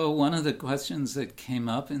 So one of the questions that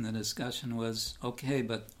came up in the discussion was, okay,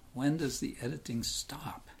 but when does the editing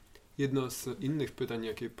stop? Jedno z innych pytań,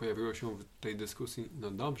 jakie pojawiło się w tej dyskusji,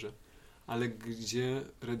 dobrze, ale gdzie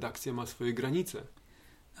redakcja ma swoje granice?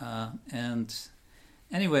 And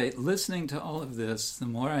anyway, listening to all of this, the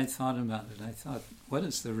more I thought about it, I thought, what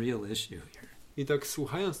is the real issue here? I tak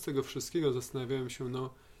słuchając tego wszystkiego, zastanawiałem się,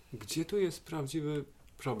 gdzie tu jest prawdziwy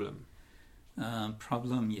problem?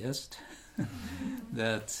 Problem jest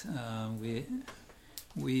that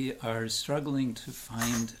we are struggling to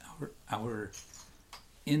find our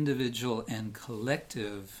individual and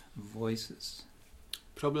collective voices.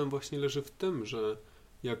 Problem właśnie leży w tym, że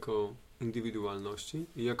jako indywidualności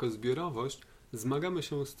i jako zbiorowość zmagamy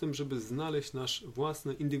się z tym, żeby znaleźć nasz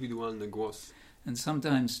własny, indywidualny głos. And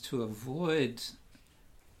sometimes to avoid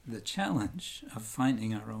the challenge of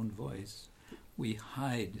finding our own voice, we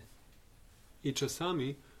hide. I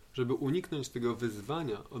czasami, żeby uniknąć tego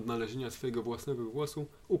wyzwania odnalezienia swojego własnego głosu,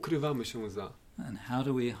 ukrywamy się za. And how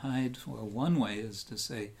do we hide? Well, one way is to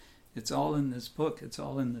say, it's all in this book, it's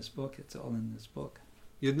all in this book, it's all in this book.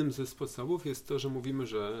 Jednym ze sposobów jest to, że mówimy,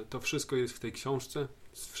 że to wszystko jest w tej książce,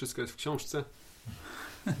 wszystko jest w książce.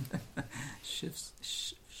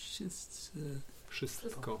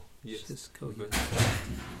 Wszystko jest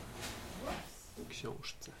w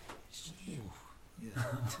książce.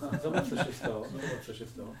 Zobacz, co się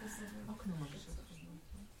stało.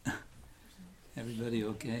 Everybody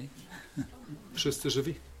okay? Wszyscy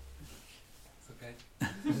żywi?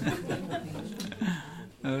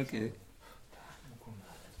 Okay.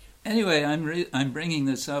 Anyway, I'm bringing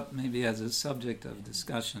this up maybe as a subject of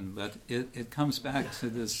discussion, but it comes back to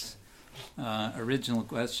this original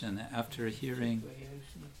question. After hearing,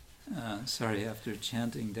 after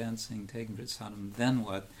chanting, dancing, taking prasadam, then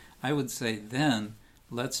what? I would say then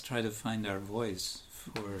let's try to find our voice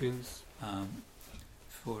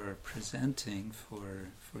for presenting, for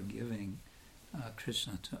giving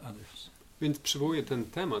Krishna to others. Więc przywołuję ten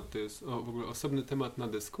temat, to jest w ogóle osobny temat na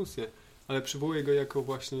dyskusję, ale przywołuję go jako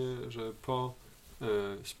właśnie, że po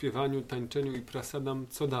śpiewaniu, tańczeniu i prasadam,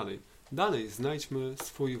 co dalej? Dalej znajdźmy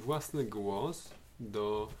swój własny głos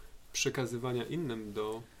do przekazywania innym,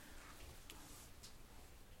 do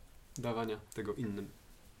dawania tego innym.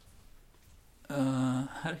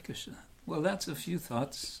 Hare Krishna. Well, that's a few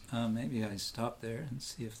thoughts. Maybe I stop there and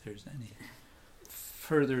see if there's any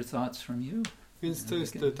further thoughts from you. Więc to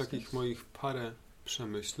jest takich moich parę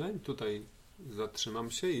przemyśleń. Tutaj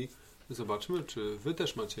zatrzymam się i zobaczmy, czy wy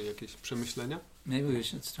też macie jakieś przemyślenia. Maybe we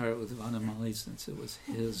should start with Vanamali since it was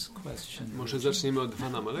his question. Może zaczniemy od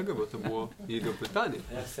Vanamalego, bo to było jego pytanie.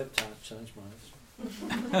 I accept challenge, Maharaj.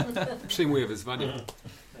 Przyjmuję wyzwanie.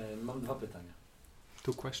 Mam 2 pytania.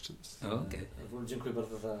 2 questions. Okay. Dziękuję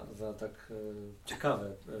bardzo za tak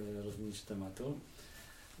ciekawe rozwinięcie tematu.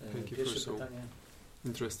 Pierwsze pytanie.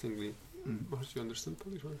 Interestingly. Możecie you understand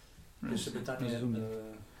Polish? Pierwsze pytanie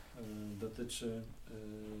dotyczy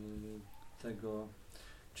tego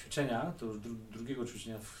ćwiczenia, to już drugiego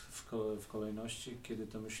ćwiczenia w kolejności, kiedy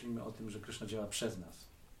to myślimy o tym, że Krishna działa przez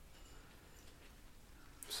nas.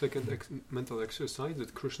 Second mental exercise,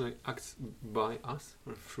 that Krishna acts by us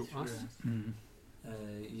or through us.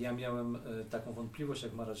 Ja miałem taką wątpliwość,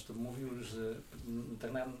 jak Maharaj to mówił, że w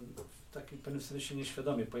takim pewnym sensie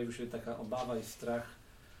nieświadomie pojawiła się taka obawa i strach,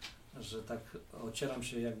 że tak ocieram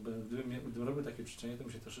się jakby, gdybym robił takie ćwiczenie, to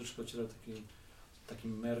bym się troszeczkę ocierał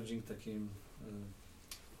takim merging, takim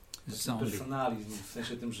personalizm, w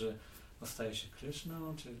sensie tym, że staje się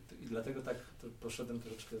Krishną, i dlatego tak to poszedłem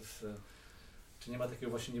troszeczkę czy nie ma takiego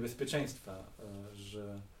właśnie niebezpieczeństwa,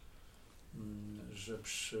 że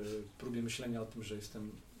przy próbie myślenia o tym, że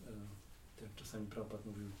jestem, jak czasami Prabhupada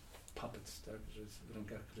mówił, puppets, tak, że jest w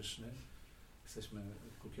rękach Kryszny, jesteśmy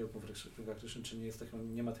kukiełką w rękach Kryszny, czy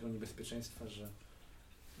nie ma tego niebezpieczeństwa,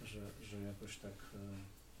 że jakoś tak,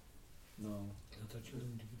 Tracimy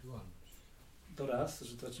indywidualność. To raz,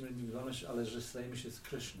 że tracimy indywidualność, ale że stajemy się z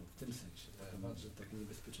Kryszną, w tym sensie, że takie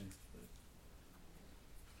niebezpieczeństwo.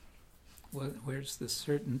 Where's the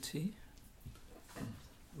certainty?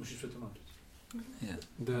 Musisz przetłumaczyć. Yeah.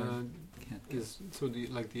 The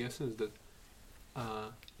essence that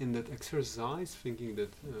in that exercise, thinking that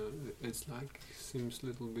it's like seems a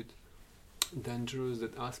little bit dangerous,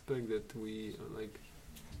 that aspect that we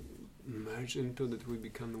merge into, that we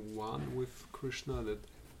become one with Krishna,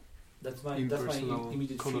 That's my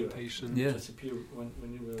immediate connotation. Fear. Yeah.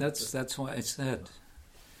 When you were That's why I said.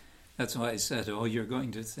 That's why I said, you're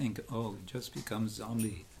going to think, just become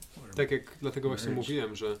zombie. Dlatego właśnie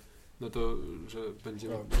mówiłem, że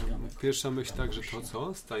będziemy, pierwsza myśl tak, że to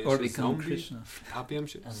co? Staje się zombie, wtapiam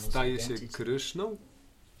się, staje się Kryszną?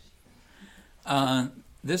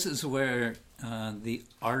 This is where the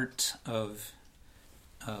art of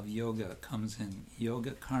yoga comes in.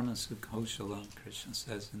 Yoga karma sukoshalam, Krishna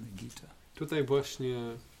says in the Gita. Tutaj właśnie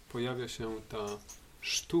pojawia się ta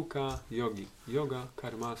sztuka jogi. Yoga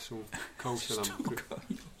karmasu kaushalam.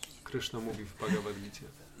 Krishna mówi w Bhagavad Gicie.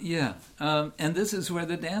 Yeah, and this is where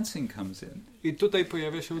the dancing comes in. I tutaj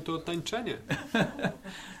pojawia się to tańczenie.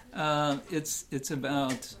 It's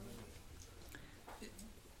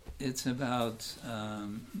about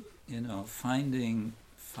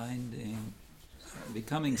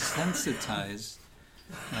becoming sensitized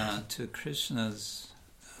to Krishna's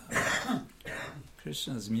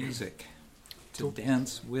music, to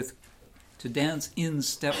dance in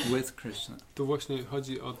step with Krishna. Tu właśnie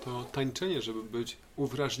chodzi o to tańczenie, żeby być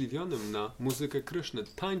uwrażliwionym na muzykę Kryszny,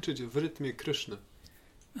 tańczyć w rytmie Kryszny.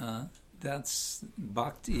 That's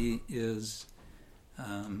bhakti is,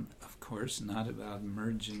 of course, not about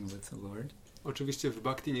merging with the Lord. Oczywiście w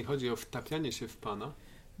bhakti nie chodzi o wtapianie się w Pana.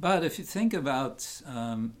 But if you think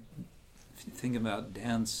about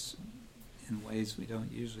dance in ways we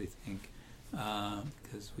don't usually think,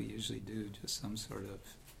 because we usually do just some sort of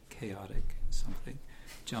chaotic something,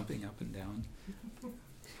 jumping up and down.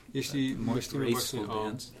 Jeśli myślimy właśnie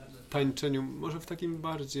o tańczeniu, może w takim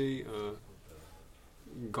bardziej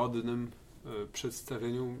godnym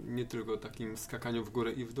przedstawieniu, nie tylko takim skakaniu w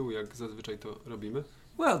górę i w dół, jak zazwyczaj to robimy.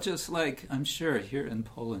 Well, just like I'm sure here in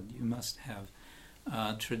Poland you must have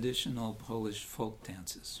traditional Polish folk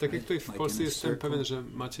dances. Tak jak tutaj w Polsce jestem pewien, że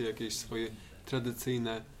macie jakieś swoje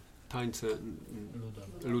tradycyjne tańce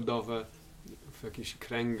ludowe w jakichś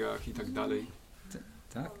kręgach i tak dalej.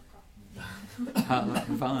 Tak?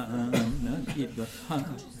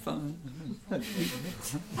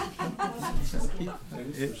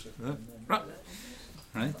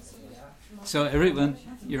 Right? So everyone,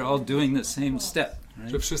 you're all doing the same step, Że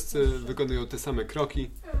right? wszyscy wykonują te same kroki,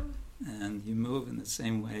 And you move in the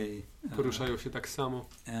same way. poruszają się tak samo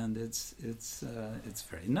And it's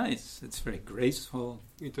very nice. It's very graceful.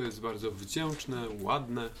 i to jest bardzo wdzięczne,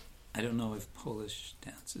 ładne. I don't know if Polish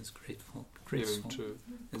dance is graceful. Nie wiem, Graceful. czy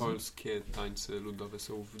isn't it? polskie tańce ludowe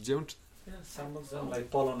są wdzięczne. Yeah, some of them like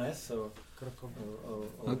Polonaise or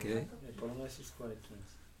Okay. yeah, Polonaise is quite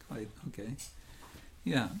nice. Quite okay.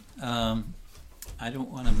 Yeah. I don't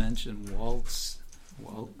want to mention waltz.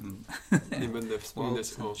 Nie będę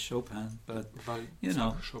wspominać Waltz o and Chopin, but walcach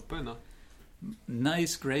know. Chopina.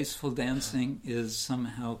 nice, graceful dancing is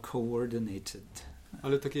somehow coordinated.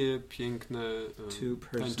 Ale takie piękne Two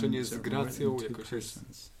persons tańczenie z or more gracją than two jakoś jest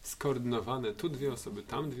persons. skoordynowane. Tu 2 osoby,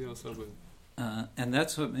 tam 2 osoby. And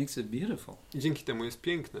that's what makes it beautiful I dzięki temu jest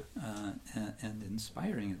piękne. and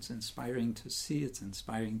inspiring. It's inspiring to see. It's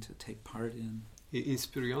inspiring to take part in. I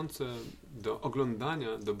inspirujące do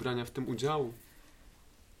oglądania, do brania w tym udziału.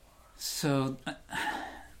 So,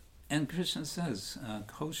 and Krishna says,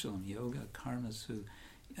 Koshalam yoga karmasu.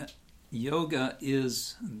 Yoga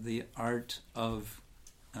is the art of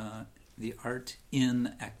the art in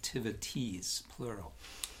activities, plural.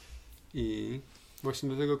 I właśnie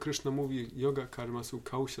dlatego Krishna mówi yoga karmasu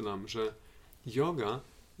kaushalam, że yoga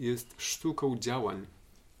jest sztuką działań,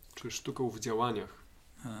 czy sztuką w działaniach.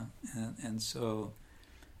 And so,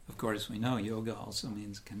 of course, we know yoga also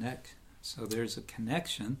means connect. So there's a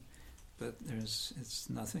connection, but it's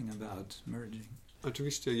nothing about merging.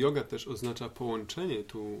 Oczywiście yoga też oznacza połączenie.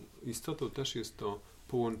 Tu istotą też jest to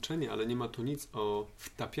połączenie, ale nie ma tu nic o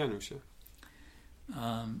wtapianiu się.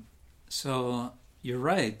 So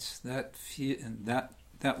you're right.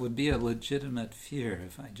 That would be a legitimate fear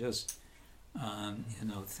if I just,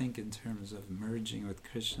 think in terms of merging with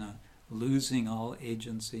Krishna, losing all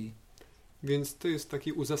agency. Więc to jest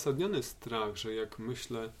taki uzasadniony strach, że jak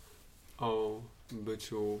myślę o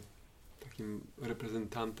byciu takim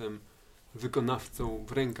reprezentantem, wykonawcą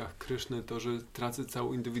w rękach Kryszny, to że tracę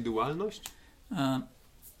całą indywidualność?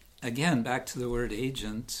 Again, back to the word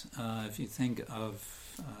agent. If you think of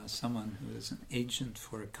someone who is an agent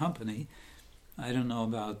for a company, I don't know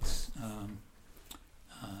about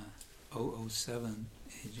 007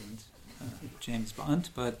 agent James Bond,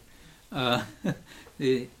 but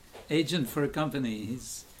the agent for a company,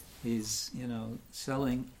 he's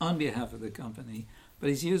selling on behalf of the company, but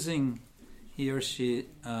he's using he or she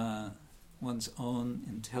one's own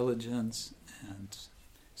intelligence, and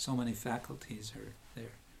so many faculties are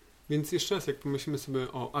there. Więc jeszcze raz, jak pomyślimy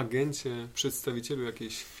sobie o agencie, przedstawicielu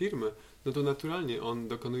jakiejś firmy, no to naturalnie on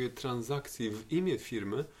dokonuje transakcji w imię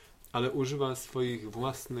firmy, ale używa swoich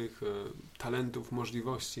własnych talentów,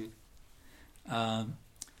 możliwości.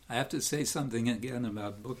 I have to say something again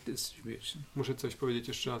about book distribution. Muszę coś powiedzieć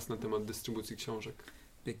jeszcze raz na temat dystrybucji książek.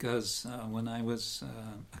 Because when I was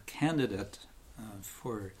a candidate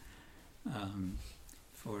for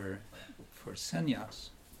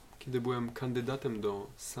sannyas, Kiedy byłem kandydatem do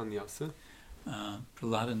sannyasy,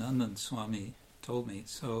 Prahladananda Swami told me,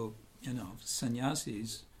 so,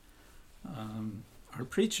 sannyasis are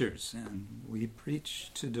preachers, and we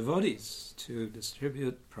preach to devotees to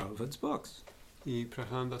distribute Prabhupada's books. i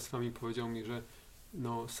Prahlada Swami powiedział mi, że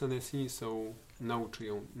sannyasini są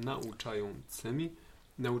nauczającymi,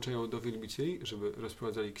 nauczają do wielbicieli, żeby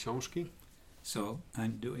rozprowadzali książki, So I'm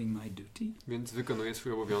doing my duty. więc wykonuję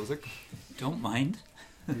swój obowiązek. Don't mind.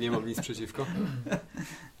 Nie mam nic przeciwko.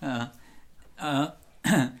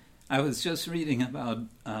 I was just reading about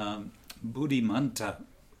Buddhimanta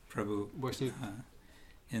Prabhu Właśnie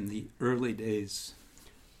in the early days.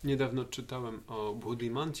 niedawno czytałem o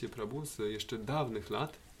Buddhimancie Prabhu z jeszcze dawnych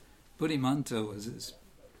lat. Buddhimanta was this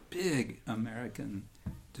big American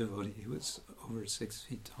devotee. He was over 6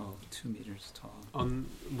 feet tall, 2 meters tall.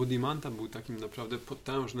 Buddhimanta był takim naprawdę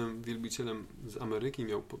potężnym wielbicielem z Ameryki,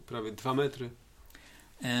 miał prawie 2 metry.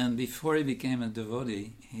 And before he became a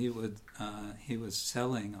devotee, he was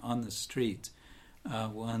selling on the street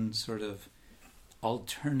one sort of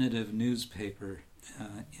alternative newspaper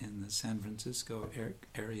in the San Francisco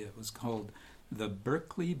area. It was called the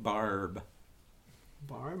Berkeley Barb.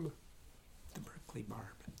 Barb? The Berkeley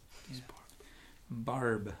Barb. Yeah.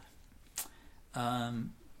 Barb.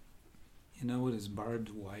 You know what is barbed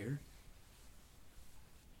wire?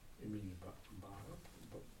 You mean bar?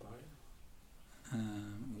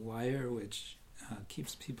 Wire which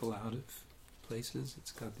keeps people out of places.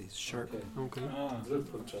 It's got these sharp. Okay. Druk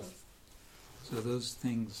podczas. So those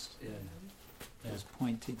things, Yeah. those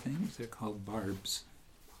pointy things, they're called barbs.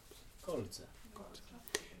 Kolce.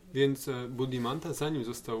 Więc Budimanta, zanim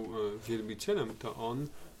został wielbicielem, to on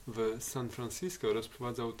w San Francisco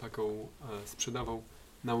rozprowadzał taką, sprzedawał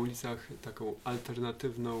na ulicach taką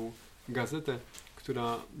alternatywną gazetę,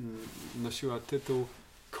 która nosiła tytuł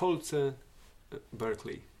Kolce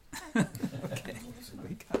Berkeley. Okay, so we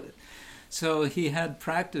got it. So he had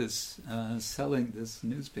practice selling this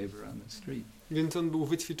newspaper on the street. Więc on był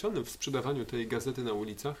wyćwiczony w sprzedawaniu tej gazety na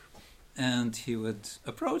ulicach. And he would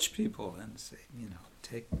approach people and say,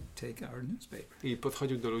 take our newspaper. I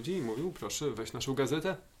podchodził do ludzi i mówił, proszę, weź naszą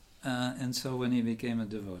gazetę. And so when he became a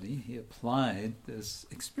devotee, he applied this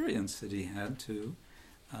experience that he had to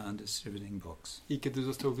distributing books. I kiedy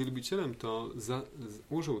został wielbicielem, to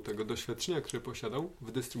użył tego doświadczenia, które posiadał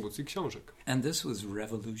w dystrybucji książek. And this was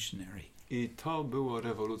revolutionary. I to było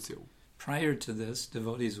rewolucją. Prior to this,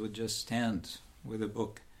 devotees would just stand with a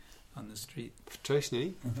book on the street.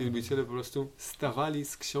 Wcześniej wielbiciele po prostu stawali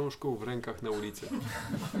z książką w rękach na ulicy.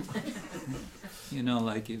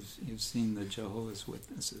 Like you've seen the Jehovah's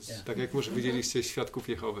Witnesses. Yeah. Tak jak może widzieliście Świadków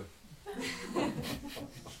Jehowy.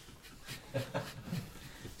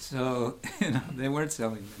 So, they weren't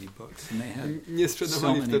selling many books, and they had Nie so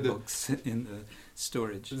sprzedawali many wtedy books in the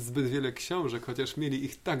storage. zbyt wiele książek, chociaż mieli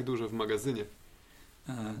ich tak dużo w magazynie.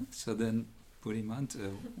 So then Budimanta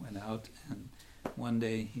went out, and one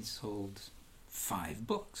day he sold 5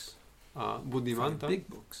 books. A 5 Budimanta big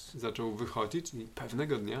books. zaczął wychodzić i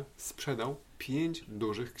pewnego dnia sprzedał 5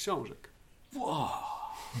 dużych książek. Wow!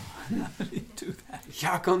 How did he do that?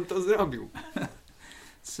 Jak on to zrobił?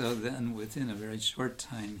 So then, within a very short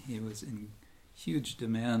time, he was in huge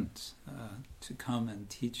demand to come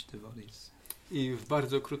and teach devotees. I w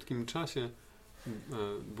bardzo krótkim czasie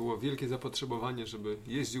było wielkie zapotrzebowanie, żeby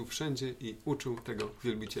jeździł wszędzie i uczył tego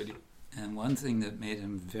wielbicieli. And one thing that made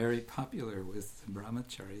him very popular with the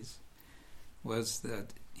brahmacharis was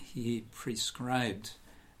that he prescribed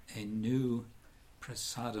a new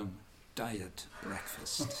prasadam diet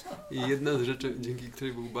breakfast. I jedna z rzeczy, dzięki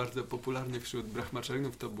której był bardzo popularny wśród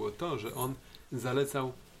brahmacharinów, to było to, że on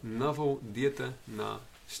zalecał nową dietę na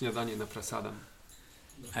śniadanie na prasadam.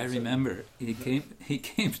 I remember he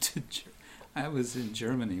came to I was in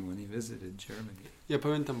Germany when he visited Germany. Ja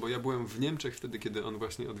pamiętam, bo ja byłem w Niemczech wtedy, kiedy on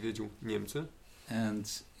właśnie odwiedził Niemcy.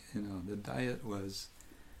 And the diet was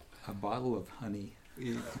a bottle of honey,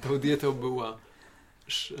 I tą dietą była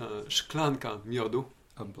szklanka miodu,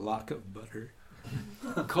 a block of butter,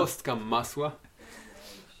 kostka masła,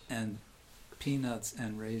 and peanuts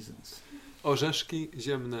and raisins. orzeszki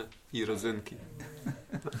ziemne i rodzynki.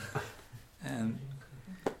 And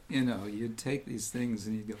you'd take these things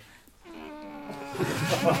and you'd go.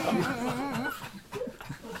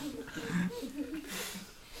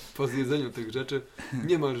 Po zjedzeniu tych rzeczy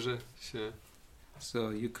niemalże się...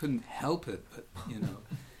 So you couldn't help it, but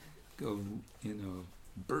go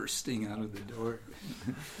bursting out of the door.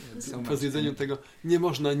 So Po zjedzeniu tego nie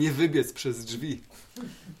można nie wybiec przez drzwi.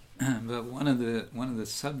 But one of the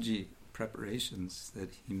sabji preparations that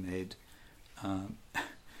he made,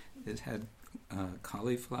 it had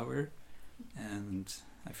cauliflower and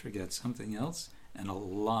I forget something else, and a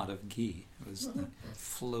lot of ghee. It was the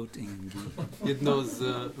floating ghee. Jedno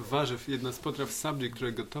z warzyw, jedna z potraw sabji,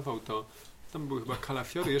 które gotował, to tam były chyba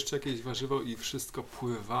kalafiory, jeszcze jakieś warzywo i wszystko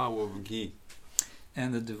pływało w ghee.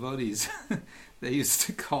 And the devotees, they used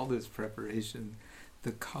to call this preparation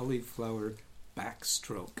the cauliflower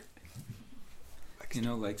backstroke.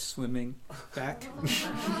 Like swimming back.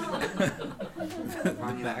 The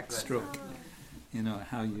backstroke.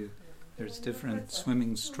 How there's different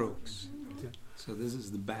swimming strokes. Yeah. So this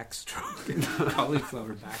is the backstroke,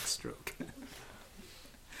 cauliflower backstroke.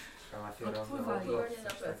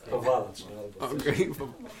 Powalacz. Okay.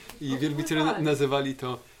 I wielbiciele nazywali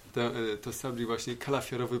to sabji właśnie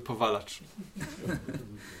kalafiorowy powalacz.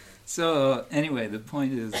 So anyway, the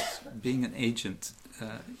point is being an agent.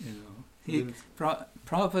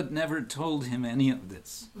 Prabhupada never told him any of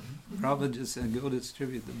this. Prabhupada just said, go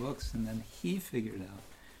distribute the books, and then he figured out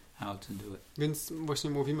how to do it. Więc właśnie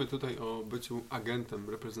mówimy tutaj o byciu agentem,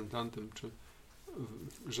 reprezentantem,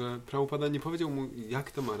 że Prabhupada nie powiedział mu,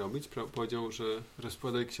 jak to ma robić, powiedział, że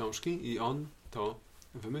rozkładaj książki i on to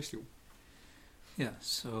wymyślił. Yeah,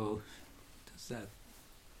 so does that...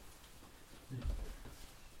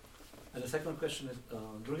 And the second question is,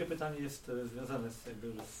 drugie pytanie jest związane z tym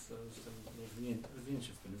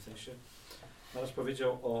rozwinięciem w pewnym sensie. Maharaj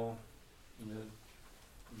powiedział o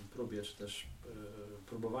próbie, czy też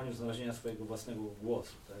próbowaniu znalezienia swojego własnego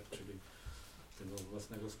głosu, tak? Czyli tego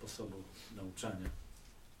własnego sposobu nauczania.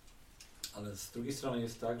 Ale z drugiej strony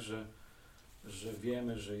jest tak, że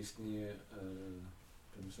wiemy, że istnieje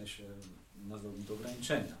w pewnym sensie, nazwałbym to,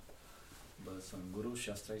 ograniczenia. Bo są guru,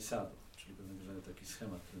 siastra i sadhu, czyli pewnego rodzaju taki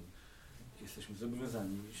schemat, którym jesteśmy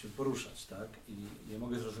zobowiązani się poruszać, tak? I nie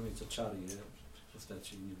mogę zrozumieć acharye w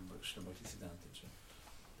postaci, nie wiem, Śrila Bhaktisiddhanty czy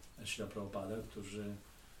Śrila Prabhupada, którzy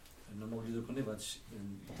mogli dokonywać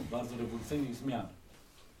bardzo rewolucyjnych zmian,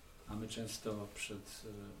 a my często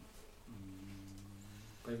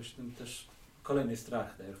pojawia się ten też kolejny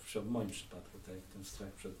strach, tak jak w moim przypadku, tak jak ten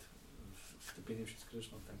strach przed wstąpieniem się z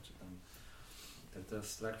Kryszną, tak, czy tam tak teraz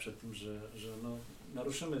strach przed tym, że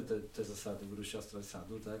naruszymy te zasady guru, siastra i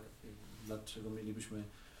sadhu, tak? Dlaczego mielibyśmy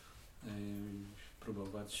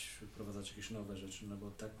próbować wprowadzać jakieś nowe rzeczy, no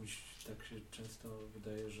bo tak się często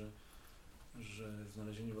wydaje, że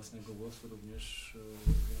znalezienie własnego głosu również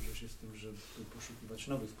wiąże się z tym, żeby poszukiwać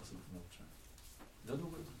nowych sposobów nauczania. Za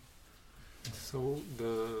długo. So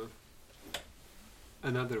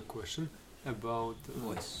another question about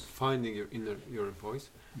finding your voice,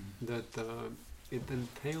 that it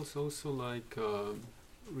entails also like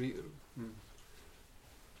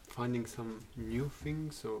finding some new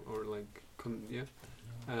things or like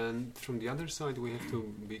and from the other side we have to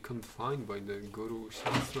be confined by the guru,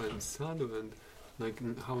 shastra and sadhu, and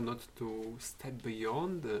like how not to step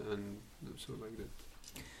beyond and so like that.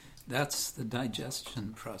 That's the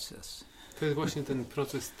digestion process. To jest właśnie ten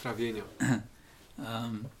proces trawienia.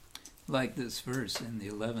 Like this verse in the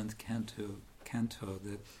 11th canto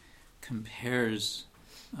that compares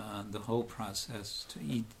the whole process to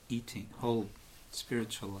eating, whole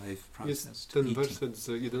spiritual life process. Jest ten werset z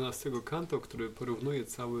 11 kanto, który porównuje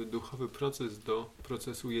cały duchowy proces do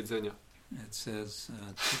procesu jedzenia. It says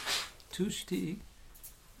tushti,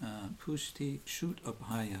 pushti, kshut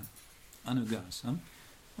upaya, anugasam.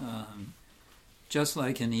 Just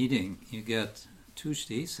like in eating, you get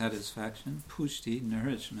tushti, satisfaction, pushti,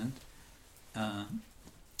 nourishment,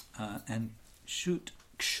 and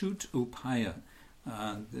kshut upaya,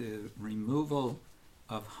 the removal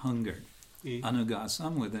of hunger.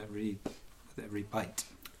 Anugasam, with every bite.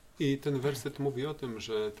 I ten werset mówi o tym,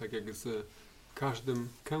 że tak jak z każdym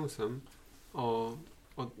kęsem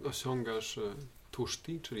osiągasz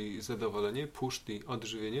tushti, czyli zadowolenie, pushti,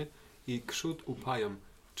 odżywienie, i kshut upayam,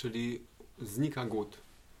 czyli znika głód.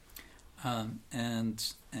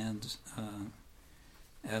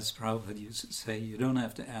 As Prabhupada used to say, you don't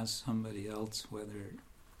have to ask somebody else whether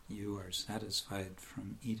you are satisfied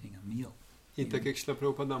from eating a meal. I tak jak Śrila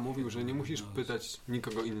Prabhupada mówił, że nie musisz pytać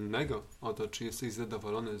nikogo innego o to, czy jesteś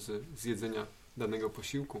zadowolony z jedzenia danego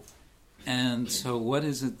posiłku. And so what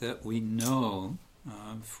is it that we know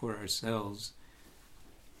for ourselves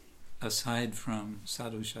aside from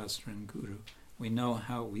sadhu, shastra and guru? We know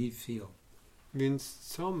how we feel. Więc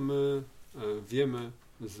co my wiemy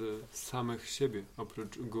z samych siebie,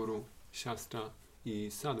 oprócz guru, siastra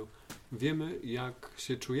i sadhu? Wiemy, jak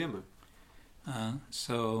się czujemy.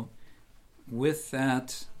 So with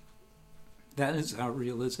that is our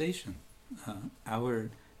realization.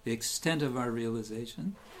 The extent of our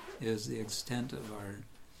realization is the extent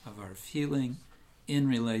of our feeling in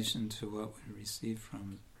relation to what we receive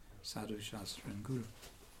from sadhu, shastra and guru.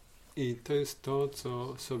 I to jest to,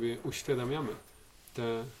 co sobie uświadamiamy.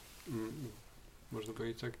 Te, można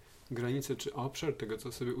powiedzieć tak, granice czy obszar tego,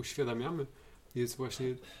 co sobie uświadamiamy, jest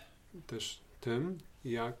właśnie też tym,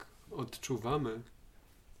 jak odczuwamy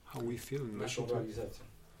how we feel in relation to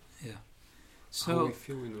how we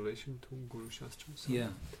feel in relation to Guru Shastra.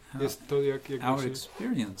 Jest to jak our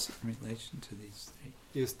experience in relation to these three.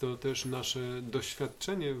 Jest to też nasze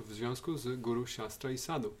doświadczenie w związku z Guru, Shastra i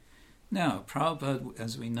Sadhu. Now, Prabhupada,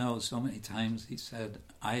 as we know, so many times he said,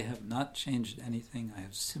 I have not changed anything, I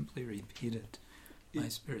have simply repeated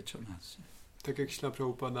my spiritual master. Tak jak Śrila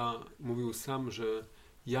Prabhupada mówił sam, że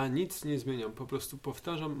ja nic nie zmieniam, po prostu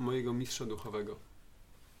powtarzam mojego mistrza duchowego.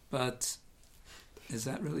 But is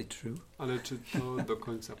that really true? Ale czy to do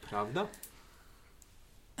końca prawda?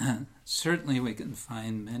 Certainly we can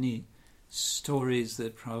find many stories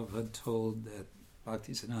that Prabhupada told that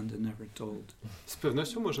Bhaktisiddhanta never told. Z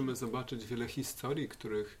pewnością możemy zobaczyć wiele historii,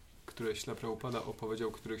 które Śrila Prabhupada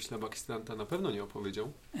opowiedział, których Śrila Bhaktisiddhanta na pewno nie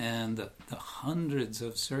opowiedział. And the hundreds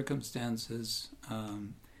of circumstances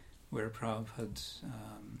where Prabhupada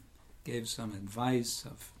gave some advice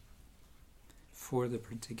for the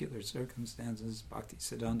particular circumstances,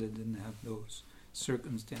 Bhaktisiddhanta didn't have those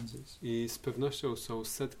circumstances. I z pewnością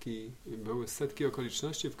były setki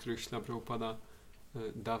okoliczności, w których Śrila Prabhupada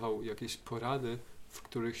dawał jakieś porady, w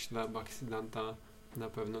których Śrila Bhaktisiddhanta na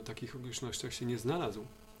pewno w takich okolicznościach się nie znalazł.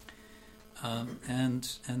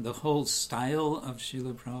 And the whole style of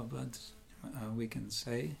Srila Prabhupada, we can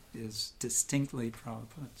say, is distinctly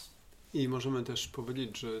Prabhupada's. I możemy też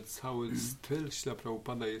powiedzieć, że cały styl Śrila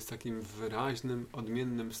Prabhupada jest takim wyraźnym,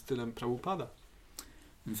 odmiennym stylem Prabhupada.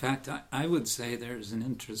 In fact, I would say there's an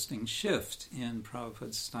interesting shift in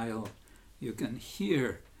Prabhupada's style. You can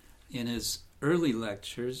hear in his early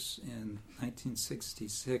lectures in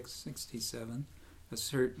 1966-67 a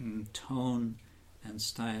certain tone and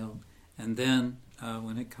style. And then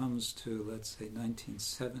when it comes to, let's say,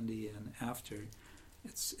 1970 and after,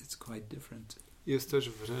 it's quite different. Jest też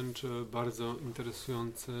wręcz bardzo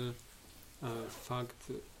interesujący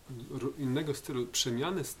fakt innego stylu,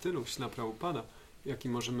 przemiany stylu Śrila Prabhupada, jaki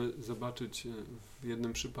możemy zobaczyć w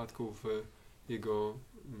jednym przypadku w jego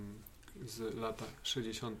z lat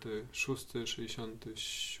 66,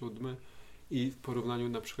 67 i w porównaniu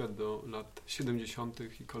na przykład do lat 70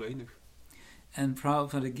 i kolejnych. And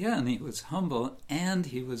Prabhupada again, he was humble and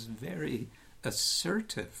he was very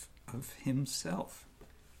assertive of himself.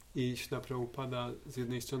 I Śrila Prabhupada z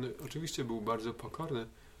jednej strony oczywiście był bardzo pokorny,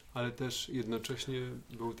 ale też jednocześnie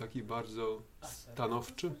był taki bardzo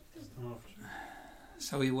stanowczy.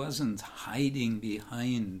 So he wasn't hiding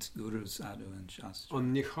behind Guru, Sadhu and Shastra.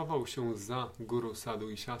 On nie chował się za Guru, Sadhu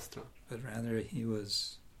i Shastra, But rather he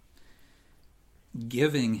was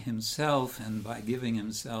giving himself, and by giving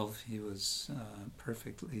himself he was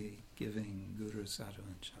perfectly giving Guru, Sadhu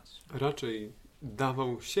and Shastra. raczej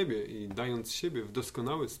dawał siebie i dając siebie w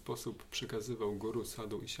doskonały sposób przekazywał Guru,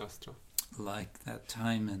 Sadhu i Shastra. Like that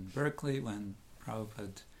time in Berkeley when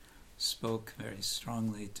Prabhupada spoke very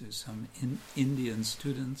strongly to some Indian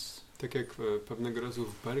students. Tak jak pewnego razu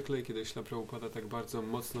w Berkeley, kiedy Śrila Prabhupada tak bardzo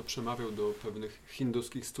mocno przemawiał do pewnych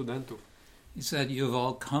hinduskich studentów. He said, "You've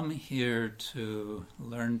all come here to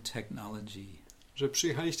learn technology. Że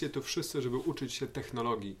przyjechaliście tu wszyscy, żeby uczyć się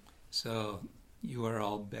technologii. So you are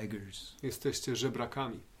all beggars. Jesteście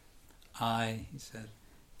żebrakami. I," he said,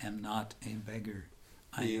 "am not a beggar.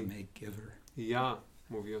 I am a giver." Ja,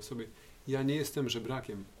 mówi o sobie, ja nie jestem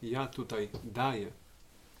żebrakiem. Ja tutaj daję.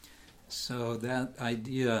 So that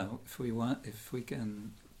idea, if we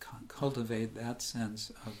can cultivate that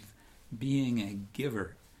sense of being a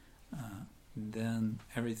giver, then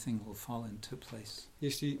everything will fall into place.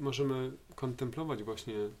 Jeśli możemy kontemplować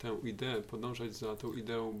właśnie tę ideę, podążać za tą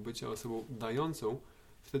ideą bycia osobą dającą,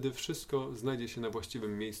 wtedy wszystko znajdzie się na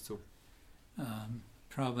właściwym miejscu.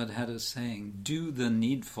 Prabhupada had a saying, "Do the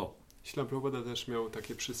needful." Śrila Prabhupada też miał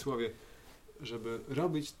takie przysłowie, żeby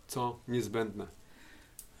robić co niezbędne.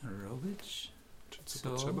 Robić? Czy co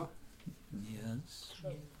potrzeba? Yes.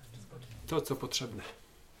 To, co potrzebne.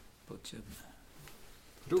 Potrzebne.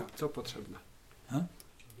 Rób, Tak. co potrzebne. Huh?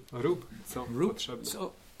 Rób, co potrzebne.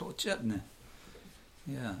 So potrzebne.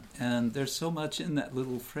 Yeah, and there's so much in that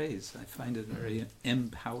little phrase. I find it very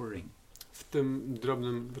empowering. W tym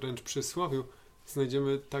drobnym wręcz przysłowiu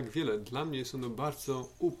znajdziemy tak wiele. Dla mnie jest ono bardzo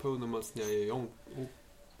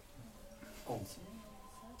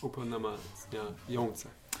upełnomacniające.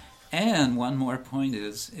 And one more point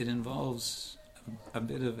is, it involves a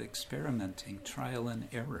bit of experimenting, trial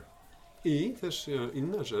and error. I też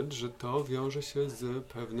inna rzecz, że to wiąże się z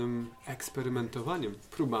pewnym eksperymentowaniem,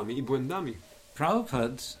 próbami i błędami.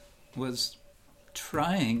 Prabhupada was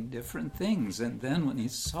trying different things, and then when he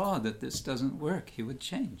saw that this doesn't work, he would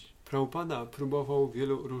change. Prabhupada próbował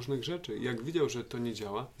wielu różnych rzeczy. Jak widział, że to nie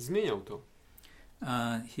działa, zmieniał to.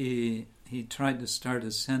 He tried to start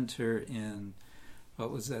a center in,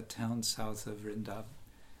 what was that town south of Vrindavan?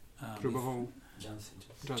 Próbował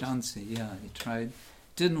Jhansi, yeah. He tried,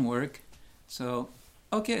 didn't work, so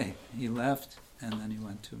okay, he left, and then he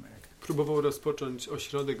went to America. Próbował rozpocząć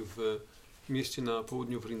ośrodek w mieście na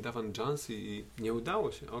południu Vrindavan, Jhansi i nie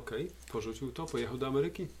udało się. Okej, porzucił to, pojechał do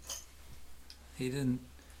Ameryki. He didn't,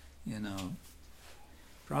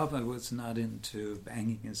 Prabhupada was not into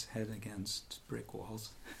banging his head against brick walls.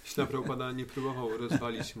 Śrila Prabhupada nie próbował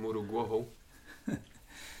rozwalić muru głową.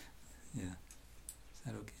 Yeah. Is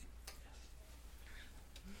that okay?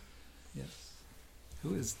 Yes.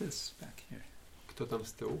 Who is this back here? Kto tam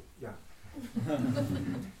z tyłu? Ja.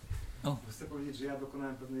 O. Chcę powiedzieć, że ja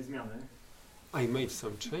dokonałem pewnej zmiany. I made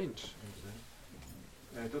some change.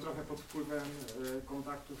 To trochę pod wpływem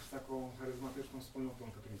kontaktów z taką charyzmatyczną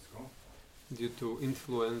wspólnotą katolicką. Due to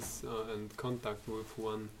influence and contact with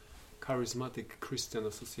one charismatic Christian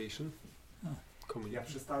association. Ja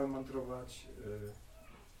przestałem mantrować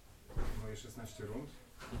moje 16 rund.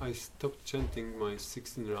 I stopped chanting my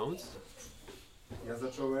 16 rounds.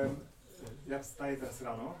 Ja wstaję teraz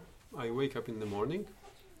rano I wake up in the morning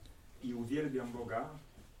i uwielbiam Boga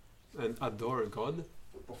and adore God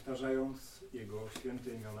powtarzając Jego święte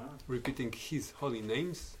imiona, repeating His holy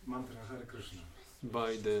names mantra Hare Krishna.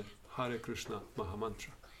 by the Hare Krishna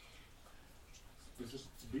Mahamantra. Is it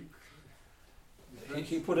big?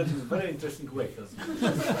 He put it in a very interesting way.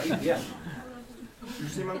 Yeah.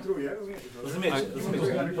 Już nie mantruję, rozumiecie to? Rozumiecie,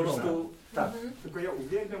 rozumiecie. po prostu tak. Tylko ja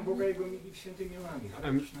uwielbiam Boga Jego świętymi imionami. Hare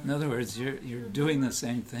I'm- Krishna. In other words, you're doing the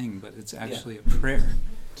same thing, but it's actually a prayer.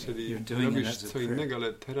 Czyli You're doing it robisz as a co prayer. innego,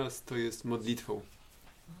 ale teraz to jest modlitwą.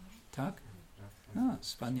 Tak?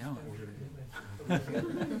 Wspaniałe.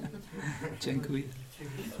 Dziękuję.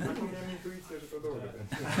 Taką miałem intuicję, że to dobre.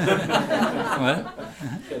 What?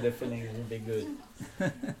 Yeah, the feeling will be good.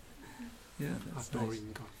 Yeah, that's nice.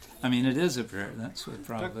 Adoring God. I mean, it is a prayer. That's what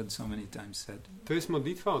Prabhupada so many times said. To jest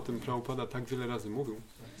modlitwa, o tym Prabhupada tak wiele razy mówił.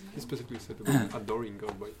 He specifically said about adoring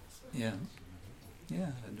God by Yeah. Yeah,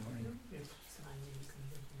 adoring.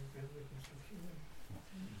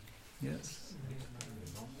 Yes.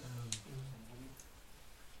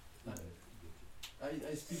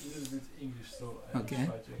 I speak a little bit English, so I Okay.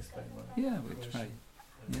 try to explain my Yeah, we question. try.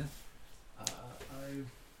 Yeah.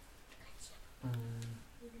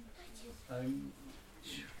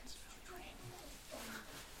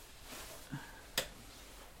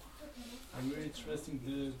 I'm really interested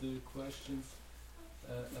in the questions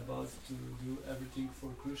about to do everything for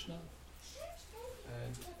Krishna,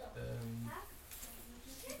 and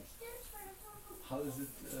how is it?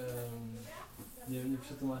 Nie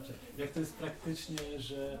przetłumaczę. Jak to jest praktycznie,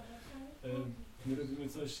 że my robimy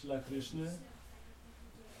coś dla Kryszny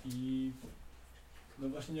i no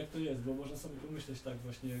właśnie jak to jest, bo można sobie pomyśleć tak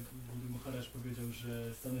właśnie, jak Guru Maharaj powiedział,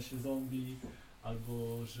 że stanę się zombie,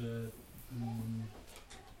 albo że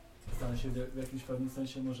stanę się w jakimś pewnym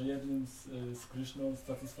sensie może jednym z Kryszną,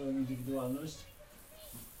 straci swoją indywidualność.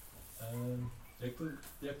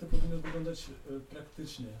 Jak to powinno wyglądać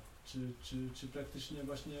praktycznie? Czy praktycznie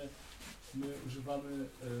właśnie my używamy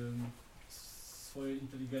swojej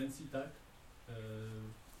inteligencji, tak?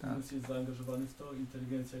 Tak. Umysł jest zaangażowany w to,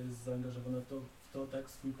 inteligencja jest zaangażowana w to, tak,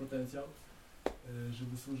 swój potencjał,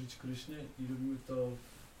 żeby służyć Krysznie i robimy to,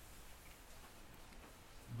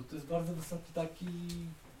 bo to jest bardzo wysoki taki,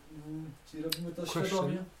 czyli robimy to Question.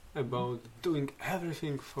 świadomie. about doing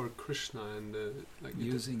everything for Krishna and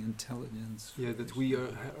like Using intelligence. yeah, that we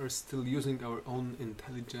are still using our own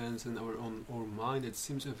intelligence and our mind. It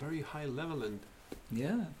seems a very high level, and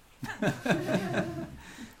Yeah.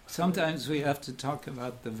 Sometimes we have to talk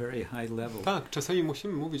about the very high level. tak, czasami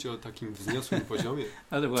musimy mówić o takim wzniosłym poziomie.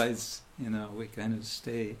 Otherwise, we kind of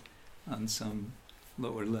stay on some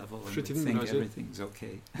lower level and we przeciwnym think razie- everything's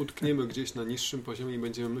okay. Utkniemy gdzieś na niższym poziomie i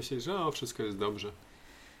będziemy myśleć, że wszystko jest dobrze.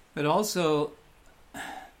 But also,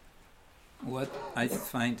 what I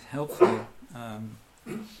find helpful,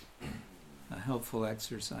 a helpful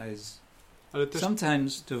exercise. Ale też,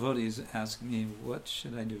 Sometimes devotees ask me, "What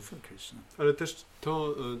should I do for Krishna?" ale też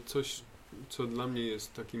to coś, co dla mnie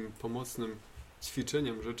jest takim pomocnym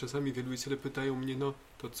ćwiczeniem, że czasami wielbiciele pytają mnie, no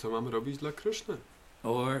to co mam robić dla Kryszny?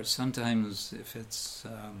 Or sometimes, if it's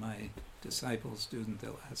my disciple student,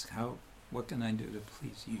 they'll ask, "What can I do to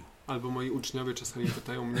please you?" Albo moi uczniowie czasami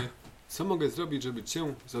pytają mnie, co mogę zrobić, żeby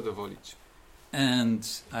Cię zadowolić?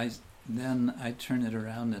 And then I turn it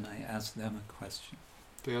around and I ask them a question.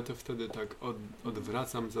 To ja to wtedy tak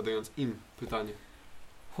odwracam, zadając im pytanie.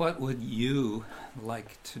 What would you like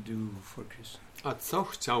to do for Krishna? A co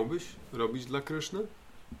chciałbyś robić dla Kryszny?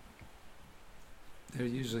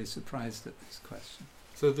 They're usually surprised at this question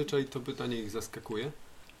Zazwyczaj to pytanie ich zaskakuje,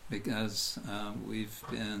 because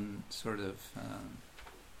we've been sort of,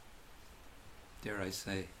 dare I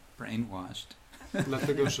say, brainwashed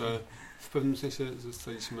dlatego że w pewnym sensie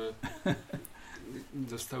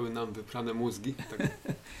zostały nam wyprane mózgi, tak,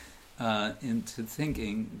 into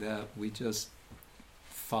thinking that we just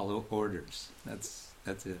follow orders.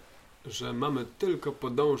 That's it. że mamy tylko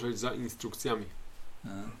podążać za instrukcjami.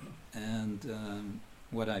 And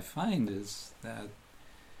what I find is that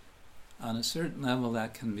on a certain level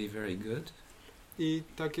that can be very good, I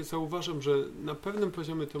takie zauważam, że na pewnym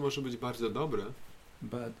poziomie to może być bardzo dobre,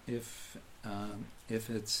 but if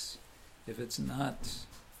it's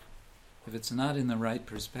not in the right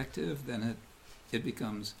perspective, then it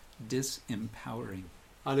becomes disempowering.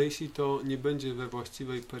 ale jeśli to nie będzie we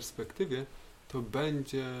właściwej perspektywie, to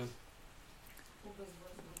będzie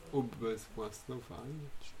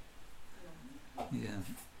ubezwłasnowalniać. Yeah.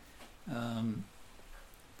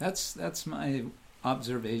 That's my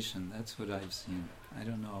observation. That's what I've seen. I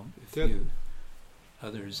don't know if Yeah.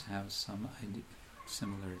 others have some idea,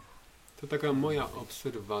 similar. To taka moja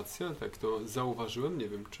obserwacja, tak to zauważyłem, nie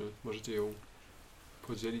wiem, czy możecie ją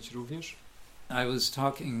podzielić również. I was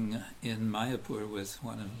talking in Mayapur with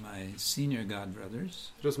one of my senior god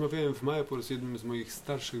brothers. Rozmawiałem w Mayapur z jednym z moich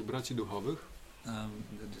starszych braci duchowych.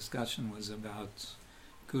 The discussion was about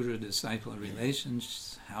guru-disciple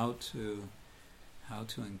relations, how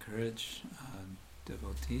to encourage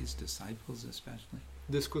devotees, disciples especially.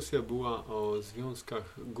 Dyskusja była o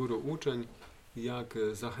związkach guru-uczeń, jak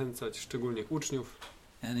zachęcać szczególnie uczniów.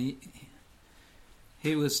 And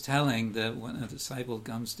he was telling that when a disciple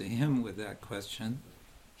comes to him with that question,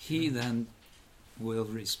 he then will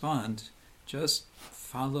respond, just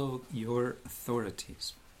follow your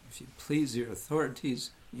authorities. If you please your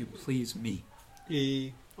authorities, you please me.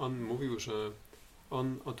 I on mówił, że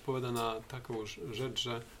on odpowiada na taką rzecz,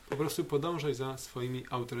 że po prostu podążaj za swoimi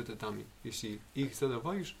autorytetami. Jeśli ich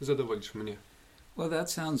zadowolisz mnie. Well,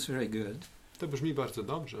 that sounds very good. To brzmi bardzo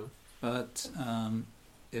dobrze. But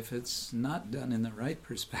if it's not done in the right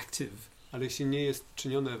perspective, ale jeśli nie jest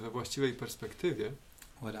czynione we właściwej perspektywie,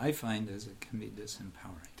 what I find is it can be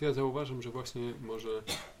disempowering. To ja zauważam, że właśnie może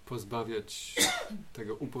pozbawiać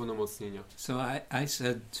tego upełnomocnienia. So I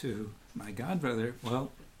said to my godbrother, well,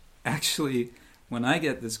 actually, when I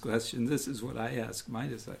get this question, this is what I ask my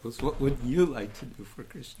disciples. What would you like to do for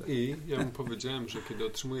Krishna? I ja mu powiedziałem, że kiedy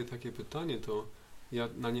otrzymuję takie pytanie, to ja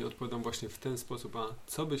na nie odpowiadam właśnie w ten sposób, a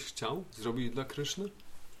co byś chciał zrobić dla Kryszny?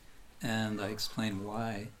 And I explained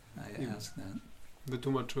why I asked that.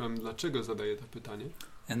 Wytłumaczyłem, dlaczego zadaję to pytanie.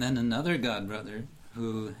 And then another godbrother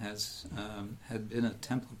who has had been a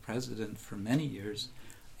temple president for many years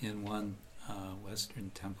in one Western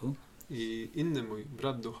temple. I inny mój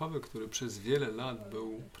brat duchowy, który przez wiele lat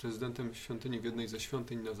był prezydentem świątyni w jednej ze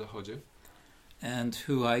świątyń na zachodzie. And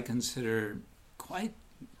who I consider quite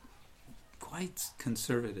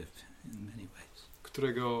conservative in many ways.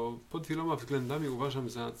 Którego pod wieloma względami uważam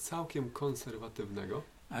za całkiem konserwatywnego.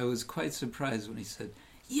 I was quite surprised when he said,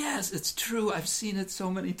 "Yes, it's true. I've seen it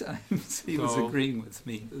so many times." He was agreeing with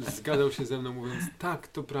me. Zgadzał się ze mną, mówiąc, tak,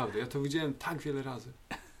 to prawda. Ja to widziałem tak wiele razy.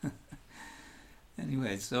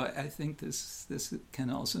 Anyway, so I think this can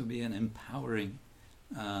also be an empowering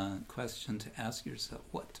question to ask yourself,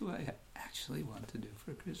 what do I actually want to do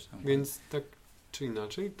for Krishna? Więc tak czy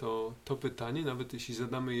inaczej, to pytanie, nawet jeśli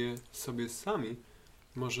zadamy je sobie sami,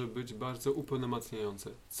 może być bardzo upełnomacniające.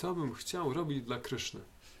 Co bym chciał robić dla Kryszny?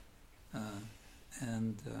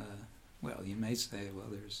 Well, you may say, well,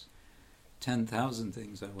 there's 10,000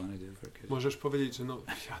 things I want to do for Krishna. Możesz powiedzieć, że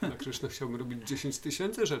ja dla Kryszny chciałbym robić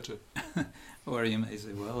 10,000 rzeczy. Or you may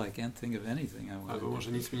say, well, I can't think of anything I want to do. Albo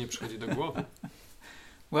może nic mi nie przychodzi do głowy.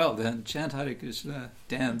 Well, then chant Hare Krishna,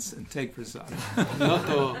 dance and take prasadam. No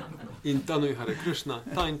to intonuj Hare Krishna,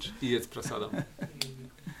 tańcz i jedz prasadam.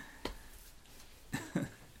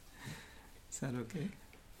 Is that okay?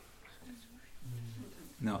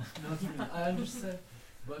 No. I understand,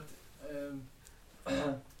 but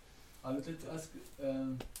I would like to ask,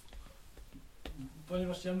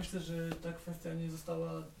 ponieważ ja myślę, że ta kwestia nie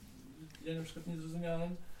została, ja na przykład nie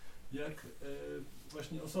zrozumiałem, jak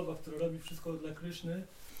właśnie osoba, która robi wszystko dla Kryszny,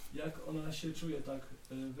 jak ona się czuje tak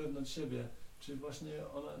wewnątrz siebie. Czy właśnie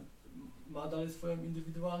ona ma dalej swoją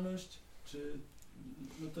indywidualność, czy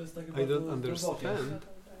to jest takie bardzo I don't understand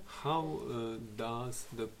how does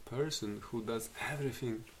the person who does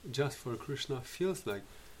everything just for Krishna feels like.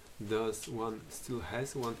 Does one still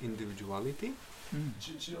has one individuality?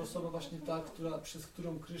 Czy osoba właśnie ta, przez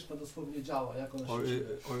którą Krishna dosłownie działa, jak ona się czuje?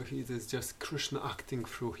 Or he is just Krishna acting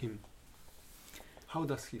through him. How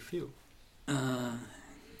does he feel?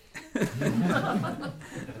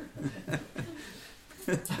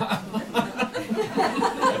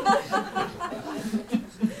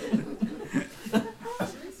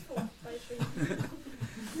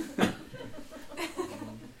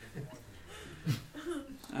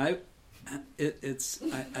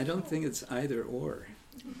 I don't think it's either or.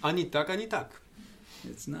 Ani tak, ani tak.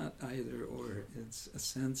 It's not either or. It's a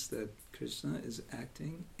sense that Krishna is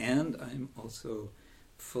acting and I'm also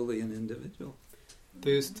fully an individual. To